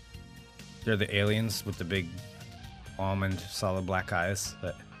 They're the aliens with the big almond solid black eyes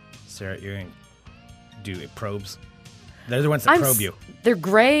that stare at you and do probes. They're the ones that probe you. They're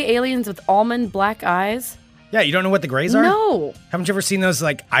gray aliens with almond black eyes? Yeah, you don't know what the Greys are? No. Haven't you ever seen those,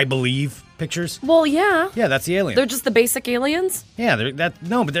 like, I Believe pictures? Well, yeah. Yeah, that's the alien. They're just the basic aliens? Yeah,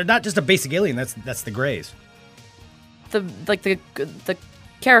 but they're not just a basic alien. That's the Greys. The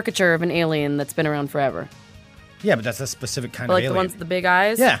caricature of an alien that's been around forever. Yeah, but that's a specific kind of alien. Like the ones with the big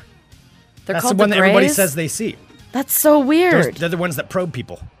eyes? Yeah. That's the one that everybody says they see. That's so weird. They're the ones that probe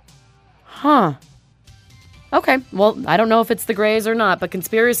people. Huh. Okay, well, I don't know if it's the Greys or not, but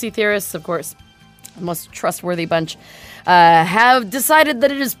conspiracy theorists, of course, the most trustworthy bunch, have decided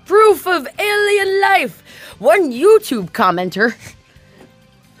that it is proof of alien life. One YouTube commenter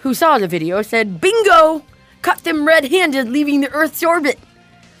who saw the video said, "Bingo! Caught them red-handed leaving the Earth's orbit.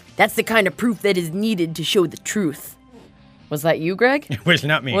 That's the kind of proof that is needed to show the truth." Was that you, Greg? It was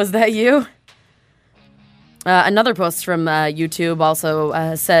not me. Was that you? Another post from YouTube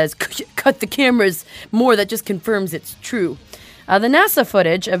also says, "Cut the cameras more. That just confirms it's true." The NASA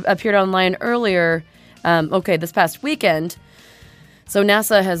footage appeared online earlier, this past weekend. So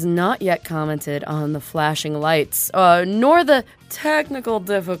NASA has not yet commented on the flashing lights, nor the technical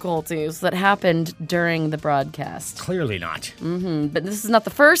difficulties that happened during the broadcast. Clearly not. But this is not the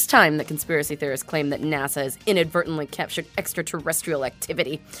first time that conspiracy theorists claim that NASA has inadvertently captured extraterrestrial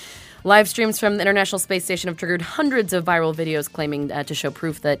activity. Live streams from the International Space Station have triggered hundreds of viral videos claiming to show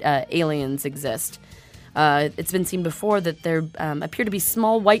proof that aliens exist. It's been seen before that there appear to be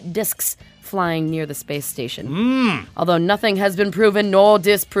small white discs flying near the space station. Although nothing has been proven nor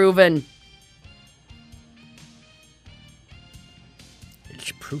disproven.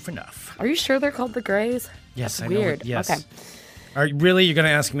 It's proof enough. Are you sure they're called the Greys? Yes, That's I know. weird. Yes. Okay. Really? You're going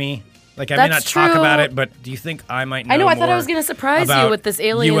to ask me? Like, I may not That's talk true. about it, but do you think I might know I know, I thought I more was going to surprise you about with this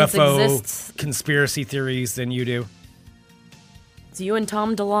aliens UFO exists. conspiracy theories than you do? It's you and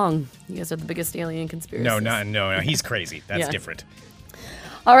Tom DeLonge. You guys are the biggest alien conspiracists. No. He's crazy. That's Yeah. different.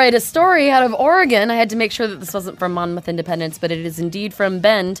 All right, a story out of Oregon. I had to make sure that this wasn't from Monmouth Independence, but it is indeed from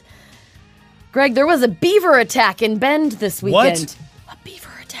Bend. Greg, there was a beaver attack in Bend this weekend. What? A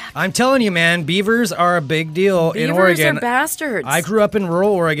beaver attack. I'm telling you, man, beavers are a big deal in Oregon. Beavers are bastards. I grew up in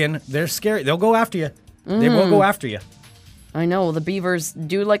rural Oregon. They're scary. They'll go after you. They will go after you. I know, the beavers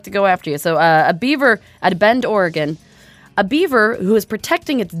do like to go after you. So a beaver at Bend, Oregon. A beaver who was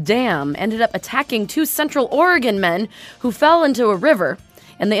protecting its dam ended up attacking 2 Central Oregon men who fell into a river,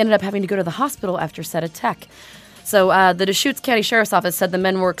 and they ended up having to go to the hospital after said attack. So the Deschutes County Sheriff's Office said the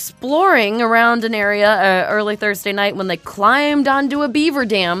men were exploring around an area early Thursday night when they climbed onto a beaver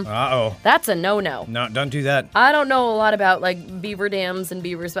dam. Uh-oh. That's a no-no. No, don't do that. I don't know a lot about, like, beaver dams and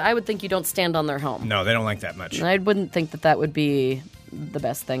beavers, but I would think you don't stand on their home. No, they don't like that much. I wouldn't think that would be the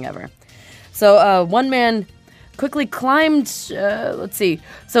best thing ever. So one man quickly climbed, So they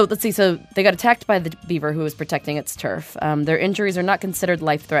got attacked by the beaver who was protecting its turf. Their injuries are not considered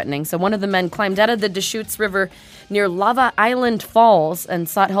life-threatening. So one of the men climbed out of the Deschutes River near Lava Island Falls and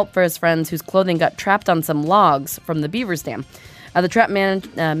sought help for his friends whose clothing got trapped on some logs from the beaver's dam. The trap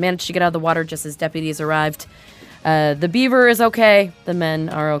managed to get out of the water just as deputies arrived. The beaver is okay. The men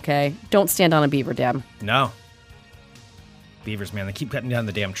are okay. Don't stand on a beaver dam. No. Beavers, man, they keep cutting down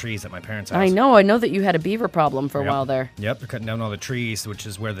the damn trees at my parents' house. I know that you had a beaver problem for a while there. Yep, they're cutting down all the trees, which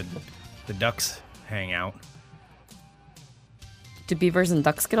is where the ducks hang out. Do beavers and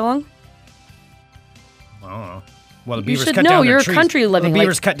ducks get along? I don't know. Well, the You beavers should cut know, down their you're trees. country living, The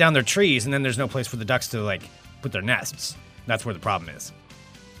beavers like- cut down their trees, and then there's no place for the ducks to, like, put their nests. That's where the problem is.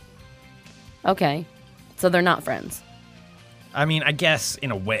 Okay. So they're not friends. I mean, I guess,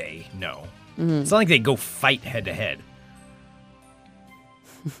 in a way, no. It's not like they go fight head-to-head.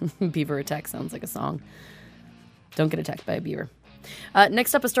 Beaver attack sounds like a song. Don't get attacked by a beaver.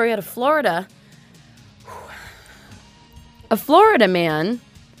 Next up, a story out of Florida. A Florida man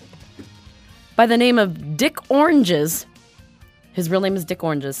by the name of Dick Oranges. His real name is Dick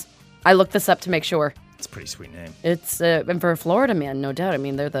Oranges. I looked this up to make sure. It's a pretty sweet name. It's and for a Florida man, no doubt. I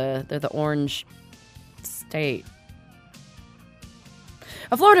mean, they're the orange state.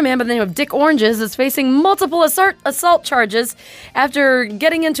 A Florida man by the name of Dick Oranges is facing multiple assault charges after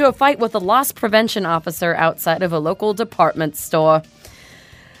getting into a fight with a loss prevention officer outside of a local department store.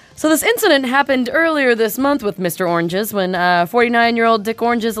 So this incident happened earlier this month with Mr. Oranges when 49-year-old Dick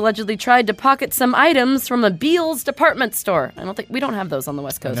Oranges allegedly tried to pocket some items from a Beal's department store. We don't have those on the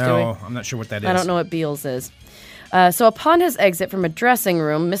West Coast, do we? No, I'm not sure what that is. I don't know what Beal's is. So upon his exit from a dressing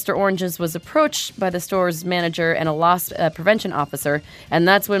room, Mr. Oranges was approached by the store's manager and a loss prevention officer, and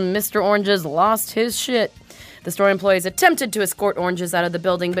that's when Mr. Oranges lost his shit. The store employees attempted to escort Oranges out of the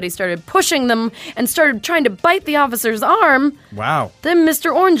building, but he started pushing them and started trying to bite the officer's arm. Wow. Then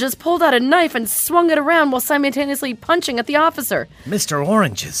Mr. Oranges pulled out a knife and swung it around while simultaneously punching at the officer. Mr.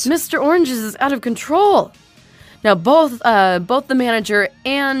 Oranges. Mr. Oranges is out of control. Now, both the manager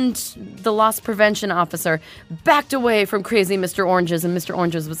and the loss prevention officer backed away from crazy Mr. Oranges, and Mr.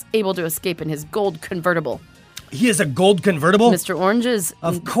 Oranges was able to escape in his gold convertible. He has a gold convertible? Mr. Oranges...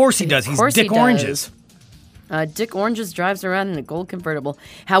 Of course he does. He's Dick Oranges. Dick Oranges drives around in a gold convertible.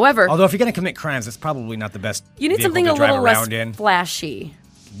 However... Although if you're going to commit crimes, it's probably not the best you need vehicle something to a drive little less around in. flashy.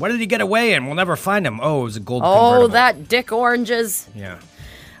 What did he get away in? We'll never find him. Oh, it was a gold convertible. Oh, that Dick Oranges. Yeah.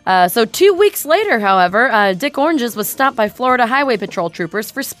 So 2 weeks later, however, Dick Oranges was stopped by Florida Highway Patrol troopers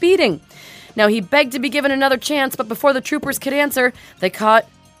for speeding. Now, he begged to be given another chance, but before the troopers could answer, they caught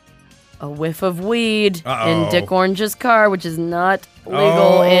a whiff of weed in Dick Orange's car, which is not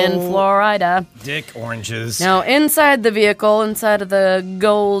legal in Florida. Dick Oranges. Now, inside the vehicle, inside of the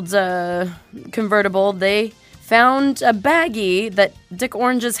gold convertible, they found a baggie that Dick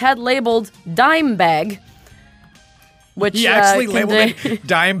Oranges had labeled Dime Bag. Which he actually labeled it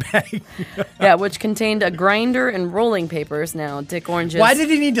Dime Bag. Yeah, which contained a grinder and rolling papers. Now, Dick Oranges... Why did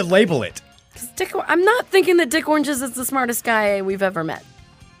he need to label it? I'm not thinking that Dick Oranges is the smartest guy we've ever met.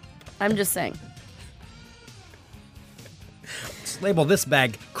 I'm just saying. Let's label this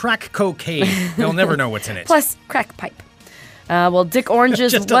bag crack cocaine. They'll never know what's in it. Plus, crack pipe. Well, Dick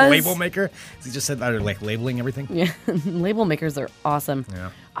Oranges just was... a label maker? He just said that, like labeling everything? Yeah, label makers are awesome.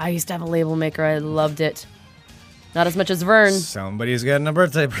 Yeah. I used to have a label maker. I loved it. Not as much as Vern. Somebody's getting a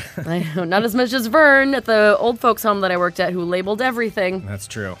birthday. I know, not as much as Vern at the old folks' home that I worked at, who labeled everything. That's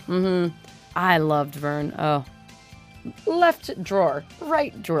true. I loved Vern. Oh. Left drawer,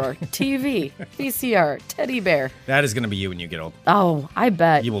 right drawer, TV, VCR, teddy bear. That is going to be you when you get old. Oh, I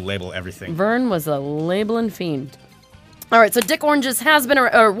bet. You will label everything. Vern was a labeling fiend. All right, so Dick Oranges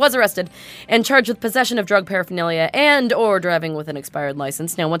was arrested and charged with possession of drug paraphernalia and or driving with an expired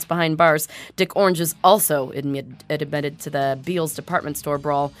license. Now, once behind bars, Dick Oranges also admitted to the Beal's department store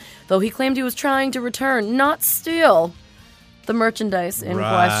brawl, though he claimed he was trying to return, not steal, the merchandise in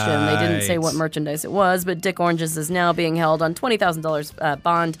question. They didn't say what merchandise it was, but Dick Oranges is now being held on $20,000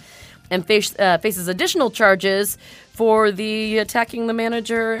 bond and faces additional charges for the attacking the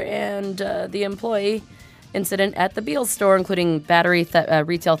manager and the employee incident at the Beal's store, including battery,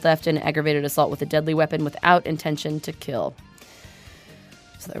 retail theft, and aggravated assault with a deadly weapon without intention to kill.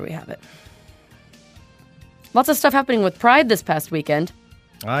 So there we have it. Lots of stuff happening with Pride this past weekend.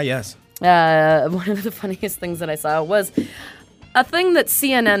 Ah, yes. One of the funniest things that I saw was a thing that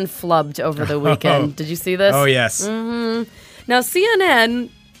CNN flubbed over the weekend. Did you see this? Oh, yes. Now, CNN,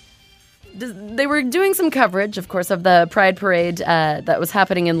 they were doing some coverage, of course, of the Pride Parade that was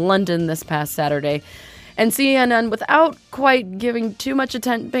happening in London this past Saturday. And CNN, without quite paying too much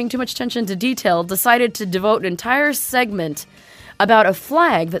attention to detail, decided to devote an entire segment about a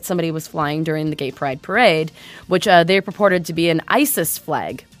flag that somebody was flying during the Gay Pride Parade, which they purported to be an ISIS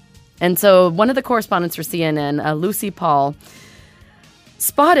flag. And so one of the correspondents for CNN, Lucy Paul,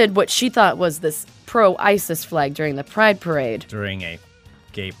 spotted what she thought was this pro-ISIS flag during the Pride Parade. During a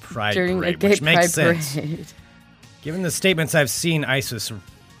gay pride During parade, a gay which makes pride sense. parade. Given the statements I've seen ISIS,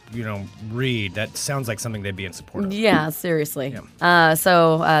 read, that sounds like something they'd be in support of. Yeah, seriously. Yeah.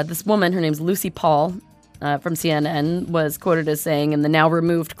 So this woman, her name's Lucy Paul, from CNN, was quoted as saying in the now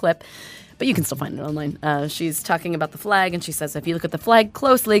removed clip, but you can still find it online. She's talking about the flag, and she says, if you look at the flag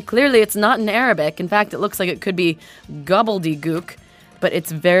closely, clearly it's not in Arabic. In fact, it looks like it could be gobbledygook, but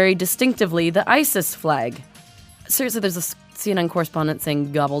it's very distinctively the ISIS flag. Seriously, there's a CNN correspondent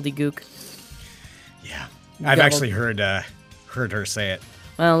saying gobbledygook. Yeah. I've actually heard her say it.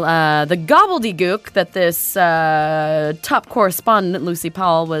 Well, the gobbledygook that this top correspondent, Lucy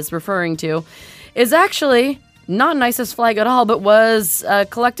Powell, was referring to is actually not an ISIS flag at all, but was a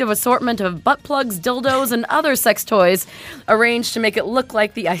collective assortment of butt plugs, dildos, and other sex toys arranged to make it look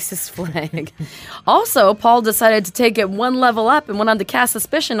like the ISIS flag. Also, Paul decided to take it one level up and went on to cast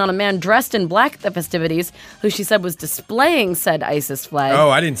suspicion on a man dressed in black at the festivities, who she said was displaying said ISIS flag. Oh,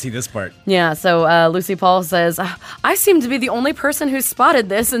 I didn't see this part. Yeah, so Lucy Paul says, I seem to be the only person who spotted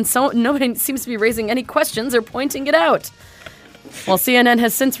this, and so nobody seems to be raising any questions or pointing it out. Well, CNN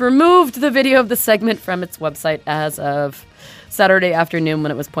has since removed the video of the segment from its website as of Saturday afternoon,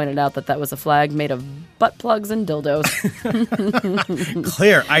 when it was pointed out that that was a flag made of butt plugs and dildos.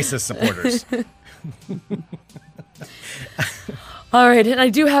 Clear ISIS supporters. All right, and I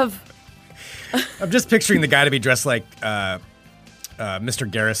do have... I'm just picturing the guy to be dressed like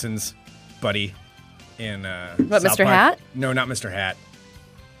Mr. Garrison's buddy in What, South Mr. Park. Hat? No, not Mr. Hat.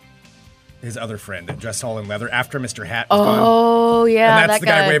 His other friend that dressed all in leather after Mr. Hat was gone. Oh, yeah, And that's that the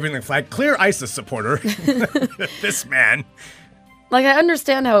guy waving the flag. Clear ISIS supporter. This man. Like, I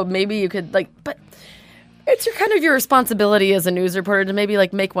understand how maybe you could, but it's kind of your responsibility as a news reporter to maybe,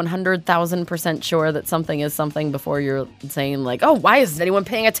 make 100,000% sure that something is something before you're saying, oh, why isn't anyone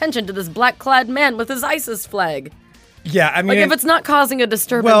paying attention to this black-clad man with his ISIS flag? Yeah, I mean... if it's not causing a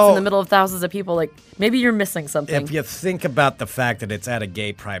disturbance in the middle of thousands of people, maybe you're missing something. If you think about the fact that it's at a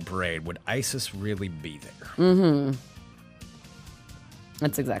gay pride parade, would ISIS really be there? Mm-hmm.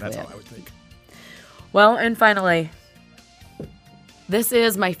 That's exactly it. That's all I would think. Well, and finally, this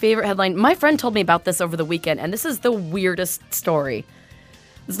is my favorite headline. My friend told me about this over the weekend, and this is the weirdest story.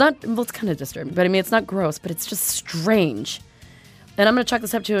 It's not, well, it's kind of disturbing, but I mean, it's not gross, but it's just strange. And I'm going to chalk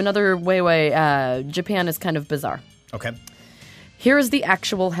this up to another way. Japan is kind of bizarre. Okay. Here is the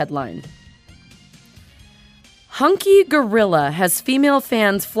actual headline. Hunky Gorilla has female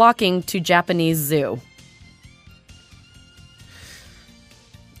fans flocking to Japanese zoo.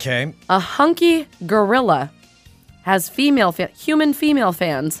 Okay. A hunky gorilla has human female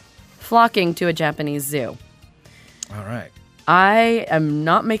fans flocking to a Japanese zoo. All right. I am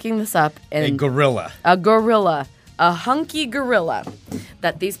not making this up. A gorilla. A gorilla. A hunky gorilla.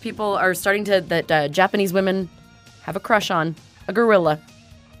 That these people are starting to, that Japanese women have a crush on. A gorilla.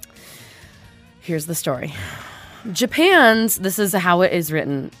 Here's the story. This is how it is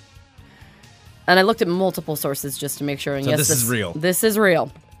written. And I looked at multiple sources just to make sure. And So yes, this is real. This is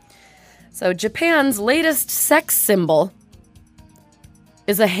real. So Japan's latest sex symbol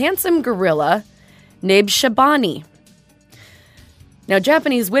is a handsome gorilla named Shabani. Now,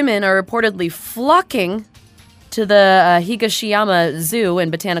 Japanese women are reportedly flocking to the Higashiyama Zoo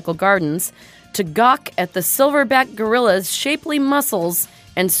and Botanical Gardens to gawk at the silverback gorilla's shapely muscles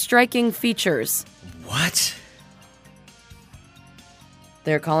and striking features. What?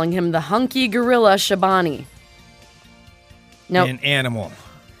 They're calling him the hunky gorilla Shabani. Now, An animal.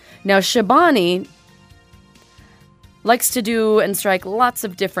 Now, Shabani likes to do and strike lots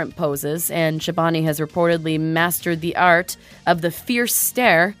of different poses, and Shabani has reportedly mastered the art of the fierce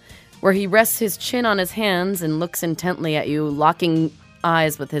stare, where he rests his chin on his hands and looks intently at you, locking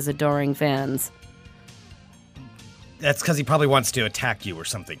eyes with his adoring fans. That's because he probably wants to attack you or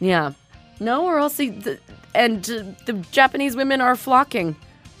something. Yeah. No, or else the Japanese women are flocking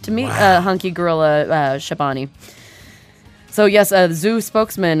to meet hunky gorilla Shabani. So yes, zoo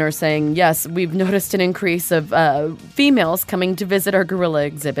spokesmen are saying, yes, we've noticed an increase of females coming to visit our gorilla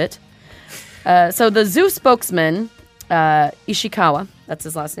exhibit. So the zoo spokesman, Ishikawa, that's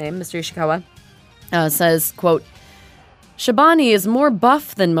his last name, Mr. Ishikawa, says, quote, Shabani is more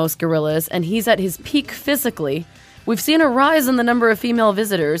buff than most gorillas, and he's at his peak physically. We've seen a rise in the number of female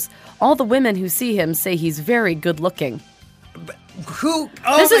visitors. All the women who see him say he's very good looking. Who?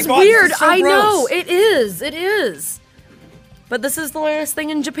 Oh This my is God, weird. this is so I gross. know. It is. But this is the latest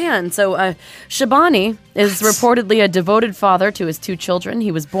thing in Japan. So Shabani is reportedly a devoted father to his 2 children.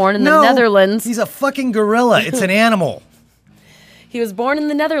 He was born in the Netherlands. He's a fucking gorilla. It's an animal. He was born in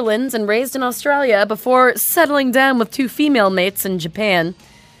the Netherlands and raised in Australia before settling down with 2 female mates in Japan.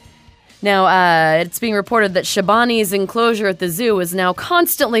 Now, it's being reported that Shabani's enclosure at the zoo is now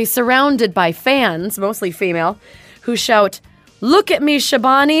constantly surrounded by fans, mostly female, who shout, "Look at me,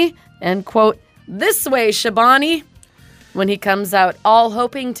 Shabani," and quote, "This way, Shabani," when he comes out, all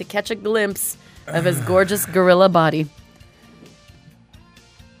hoping to catch a glimpse of his gorgeous gorilla body.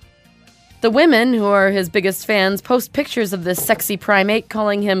 The women, who are his biggest fans, post pictures of this sexy primate,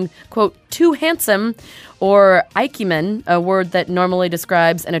 calling him, quote, "too handsome," or Ikemen, a word that normally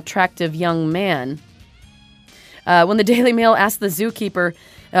describes an attractive young man. When the Daily Mail asked the zookeeper,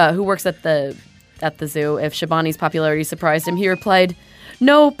 who works at the zoo, if Shabani's popularity surprised him, he replied,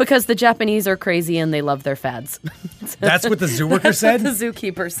 "No, because the Japanese are crazy and they love their fads." That's what the zoo worker said? The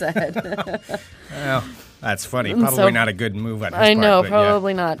zookeeper said. Well, that's funny. Probably not a good move on his part. I know, but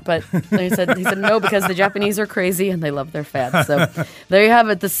probably not. But he said no, because the Japanese are crazy and they love their fads. So there you have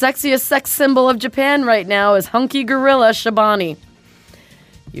it. The sexiest sex symbol of Japan right now is Hunky Gorilla Shabani.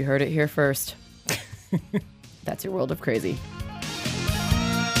 You heard it here first. That's your world of crazy.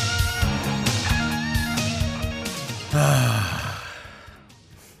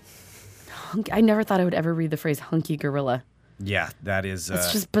 I never thought I would ever read the phrase Hunky Gorilla. Yeah, that is...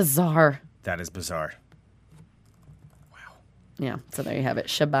 It's just bizarre. That is bizarre. Yeah, so there you have it.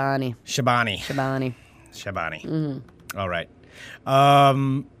 Shabani. Shabani. Mm-hmm. All right.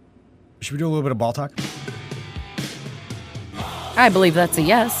 Should we do a little bit of ball talk? I believe that's a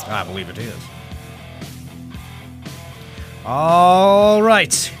yes. I believe it is. All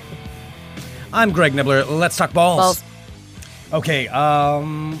right. I'm Greg Nibbler. Let's talk balls. Okay,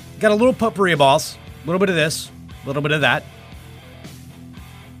 got a little potpourri of balls. A little bit of this, a little bit of that.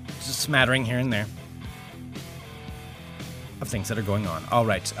 Just a smattering here and there of things that are going on. All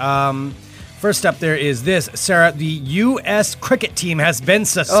right. First up there is this. Sarah, the U.S. cricket team has been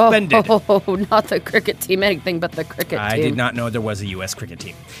suspended. Oh, not the cricket team, anything but the cricket team. I did not know there was a U.S. cricket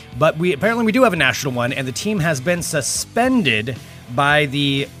team. But apparently we do have a national one, and the team has been suspended by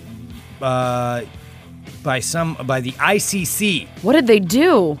the ICC. What did they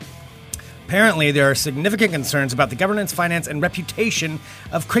do? Apparently, there are significant concerns about the governance, finance, and reputation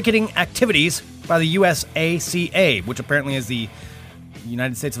of cricketing activities by the USACA, which apparently is the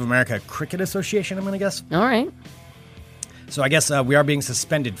United States of America Cricket Association, I'm going to guess. All right. So I guess we are being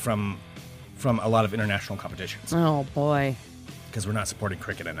suspended from a lot of international competitions. Oh, boy. Because we're not supporting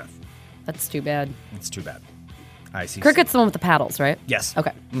cricket enough. That's too bad. It's too bad. ICC. Cricket's the one with the paddles, right? Yes.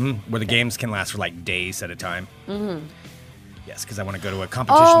 Okay. Mm-hmm. Where the games can last for like days at a time. Mm-hmm. Yes, because I want to go to a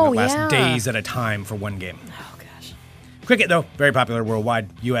competition that lasts days at a time for one game. Oh, gosh. Cricket, though, very popular worldwide.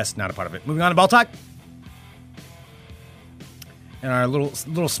 U.S., not a part of it. Moving on to ball talk. And our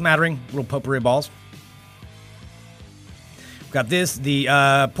little smattering, little potpourri of balls. We've got this. The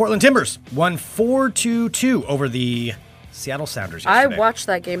Portland Timbers won 4-2 over the Seattle Sounders yesterday. I watched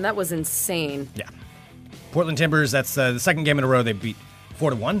that game. That was insane. Yeah. Portland Timbers, that's the second game in a row they beat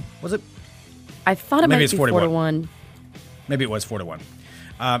 4-1, was it? I thought it Maybe might it's be 4-1. 4-1. Maybe it was 4-1.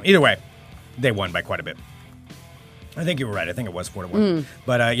 Either way, they won by quite a bit. I think you were right. I think it was 4-1.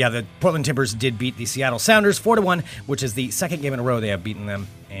 But yeah, the Portland Timbers did beat the Seattle Sounders 4-1, which is the second game in a row they have beaten them.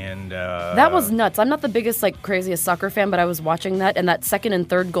 And that was nuts. I'm not the biggest, craziest soccer fan, but I was watching that, and that second and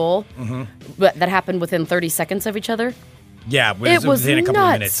third goal that happened within 30 seconds of each other. Yeah, it was within a couple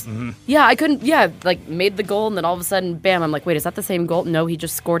nuts. of minutes. Mm-hmm. Yeah, I couldn't. Yeah, made the goal, and then all of a sudden, bam! I'm like, wait, is that the same goal? No, he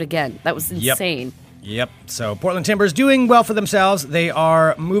just scored again. That was insane. Yep. So Portland Timbers doing well for themselves. They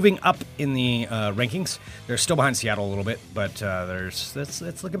are moving up in the rankings. They're still behind Seattle a little bit, but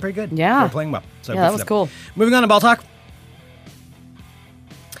it's looking pretty good. Yeah, they're playing well. So yeah, that was cool. Moving on to ball talk.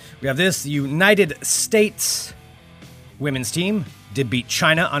 We have this. The United States women's team did beat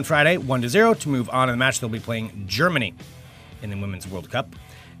China on Friday 1-0 to move on in the match. They'll be playing Germany in the Women's World Cup.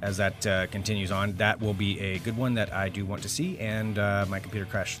 As that continues on, that will be a good one that I do want to see. And my computer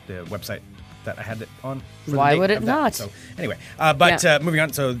crashed the website that I had it on. Why would it not? So anyway, moving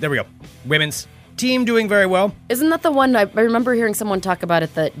on. So there we go. Women's team doing very well. Isn't that the one I remember hearing someone talk about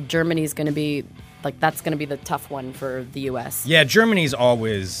it, that Germany's going to be that's going to be the tough one for the U.S. Yeah, Germany's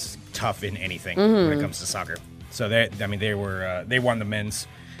always tough in anything when it comes to soccer. So they won the men's.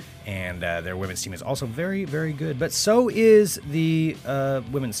 And their women's team is also very, very good. But so is the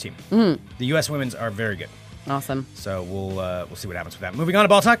women's team. The U.S. women's are very good. Awesome. So we'll see what happens with that. Moving on to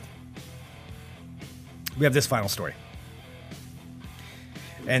ball talk. We have this final story.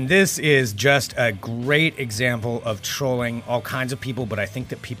 And this is just a great example of trolling all kinds of people, but I think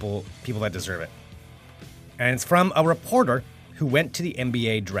that people that deserve it. And it's from a reporter who went to the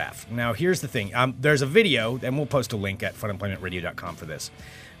NBA draft. Now, here's the thing. There's a video, and we'll post a link at funemploymentradio.com for this.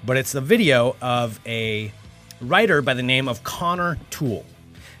 But it's the video of a writer by the name of Connor Toole.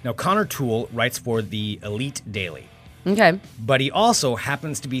 Now, Connor Toole writes for the Elite Daily. Okay. But he also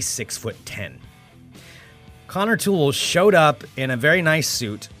happens to be 6'10". Connor Toole showed up in a very nice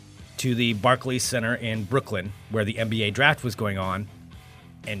suit to the Barclays Center in Brooklyn, where the NBA draft was going on,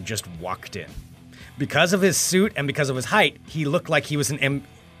 and just walked in. Because of his suit and because of his height, he looked like he was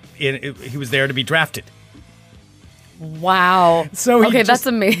he was there to be drafted. Wow. So that's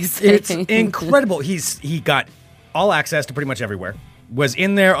amazing. It's incredible. He got all access to pretty much everywhere. Was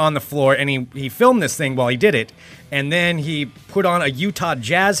in there on the floor, and he filmed this thing while he did it, and then he put on a Utah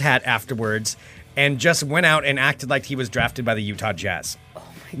Jazz hat afterwards and just went out and acted like he was drafted by the Utah Jazz.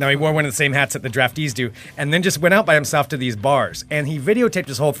 Now, he wore one of the same hats that the draftees do, and then just went out by himself to these bars. And he videotaped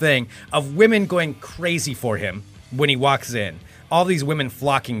this whole thing of women going crazy for him when he walks in. All these women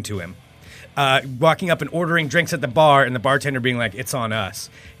flocking to him. Walking up and ordering drinks at the bar, and the bartender being like, it's on us.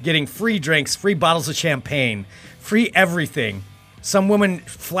 Getting free drinks, free bottles of champagne, free everything. Some woman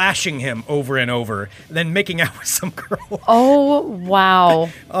flashing him over and over, then making out with some girl. Oh, wow.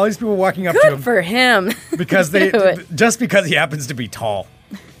 All these people walking up to him. Good for him. Because just because he happens to be tall.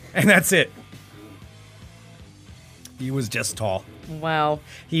 And that's it. He was just tall. Wow.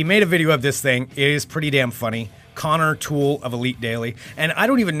 He made a video of this thing. It is pretty damn funny. Connor Toole of Elite Daily. And I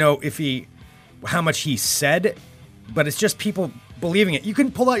don't even know how much he said, but it's just people believing it. You can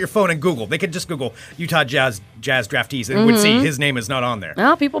pull out your phone and Google. They could just Google Utah Jazz draftees and would see his name is not on there.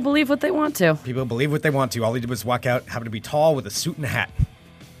 Well, people believe what they want to. People believe what they want to. All he did was walk out, happened to be tall with a suit and a hat.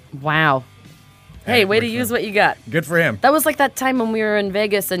 Wow. Hey, way to use what you got. Good for him. That was like that time when we were in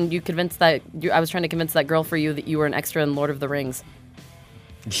Vegas and I was trying to convince that girl for you that you were an extra in Lord of the Rings.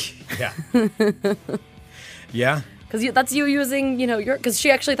 Yeah. Yeah. Because that's you using, because she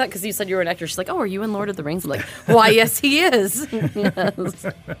actually thought, because you said you were an actor, she's like, oh, are you in Lord of the Rings? I'm like, why, yes, he is. Yes.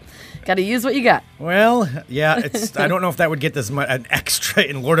 Got to use what you got. Well, yeah, I don't know if that would get this much, an extra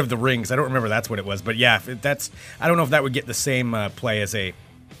in Lord of the Rings. I don't remember that's what it was. But yeah, I don't know if that would get the same play as an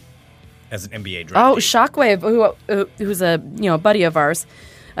NBA draft. Oh, Shockwave, who's a buddy of ours,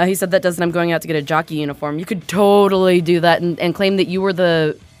 he said that doesn't. I'm going out to get a jockey uniform. You could totally do that and claim that you were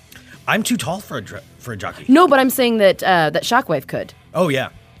the. I'm too tall for a jockey. No, but I'm saying that that Shockwave could. Oh yeah.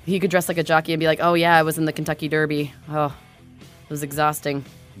 He could dress like a jockey and be like, "Oh yeah, I was in the Kentucky Derby. Oh, it was exhausting.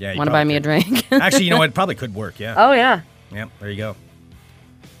 Yeah. Want to buy me a drink?" Actually, you know what? It probably could work. Yeah. Oh yeah. Yeah. There you go.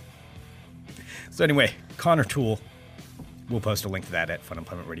 So anyway, Connor Toole. We'll post a link to that at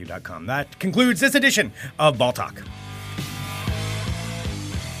funemploymentradio.com. That concludes this edition of Ball Talk.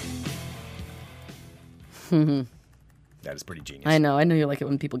 That is pretty genius. I know you like it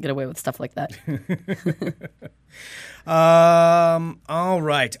when people get away with stuff like that. All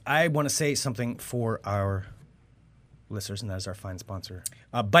right. I want to say something for our listeners, and that is our fine sponsor.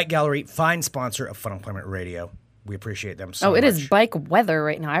 Bike Gallery, fine sponsor of Fun Employment Radio. We appreciate them so much. Oh, it is bike weather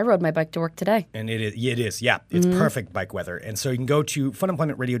right now. I rode my bike to work today. And it is. Yeah. It's perfect bike weather. And so you can go to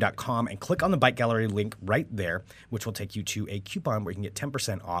funemploymentradio.com and click on the Bike Gallery link right there, which will take you to a coupon where you can get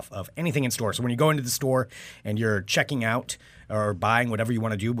 10% off of anything in store. So when you go into the store and you're checking out or buying whatever you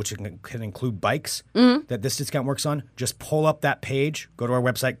want to do, which can include bikes that this discount works on, just pull up that page, go to our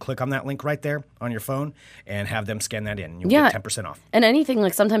website, click on that link right there on your phone, and have them scan that in. You'll get 10% off. And anything,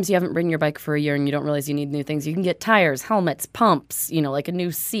 like sometimes you haven't ridden your bike for a year and you don't realize you need new things. You can get tires, helmets, pumps, like a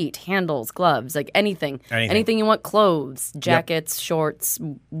new seat, handles, gloves, like anything. Anything you want, clothes, jackets, shorts,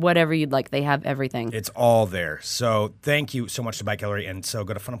 whatever you'd like. They have everything. It's all there. So thank you so much to Bike Gallery. And so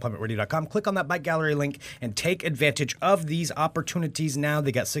go to funemploymentradio.com, click on that Bike Gallery link, and take advantage of these opportunities now.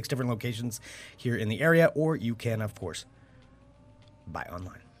 They got 6 different locations here in the area, or you can, of course, buy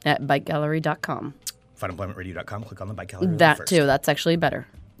online. At bikegallery.com. Funemploymentradio.com, click on the Bike Gallery That first. too. That's actually better.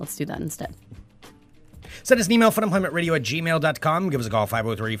 Let's do that instead. Send us an email, funemploymentradio@gmail.com. Give us a call,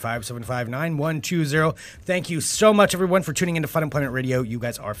 503-575-9120. Thank you so much, everyone, for tuning into Fun Employment Radio. You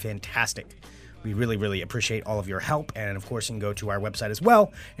guys are fantastic. We really, really appreciate all of your help. And, of course, you can go to our website as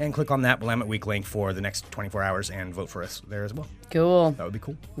well and click on that Willamette Week link for the next 24 hours and vote for us there as well. Cool. That would be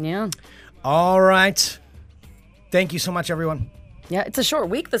cool. Yeah. All right. Thank you so much, everyone. Yeah, it's a short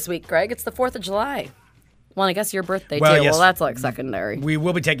week this week, Greg. It's the 4th of July. Well, I guess your birthday, Well, too. yes. Well, that's like secondary. We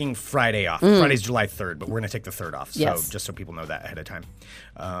will be taking Friday off. Friday's July 3rd, but we're going to take the 3rd off. So Yes. just so people know that ahead of time.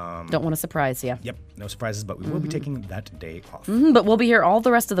 Don't want to surprise you. Yep, no surprises, but we will be taking that day off. But we'll be here all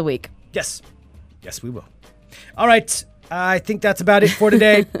the rest of the week. Yes. Yes, we will. All right. I think that's about it for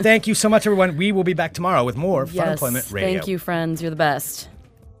today. Thank you so much, everyone. We will be back tomorrow with more Fun Employment Radio. Thank you, friends. You're the best.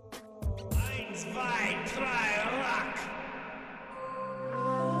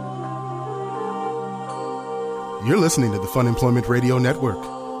 You're listening to the Fun Employment Radio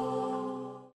Network.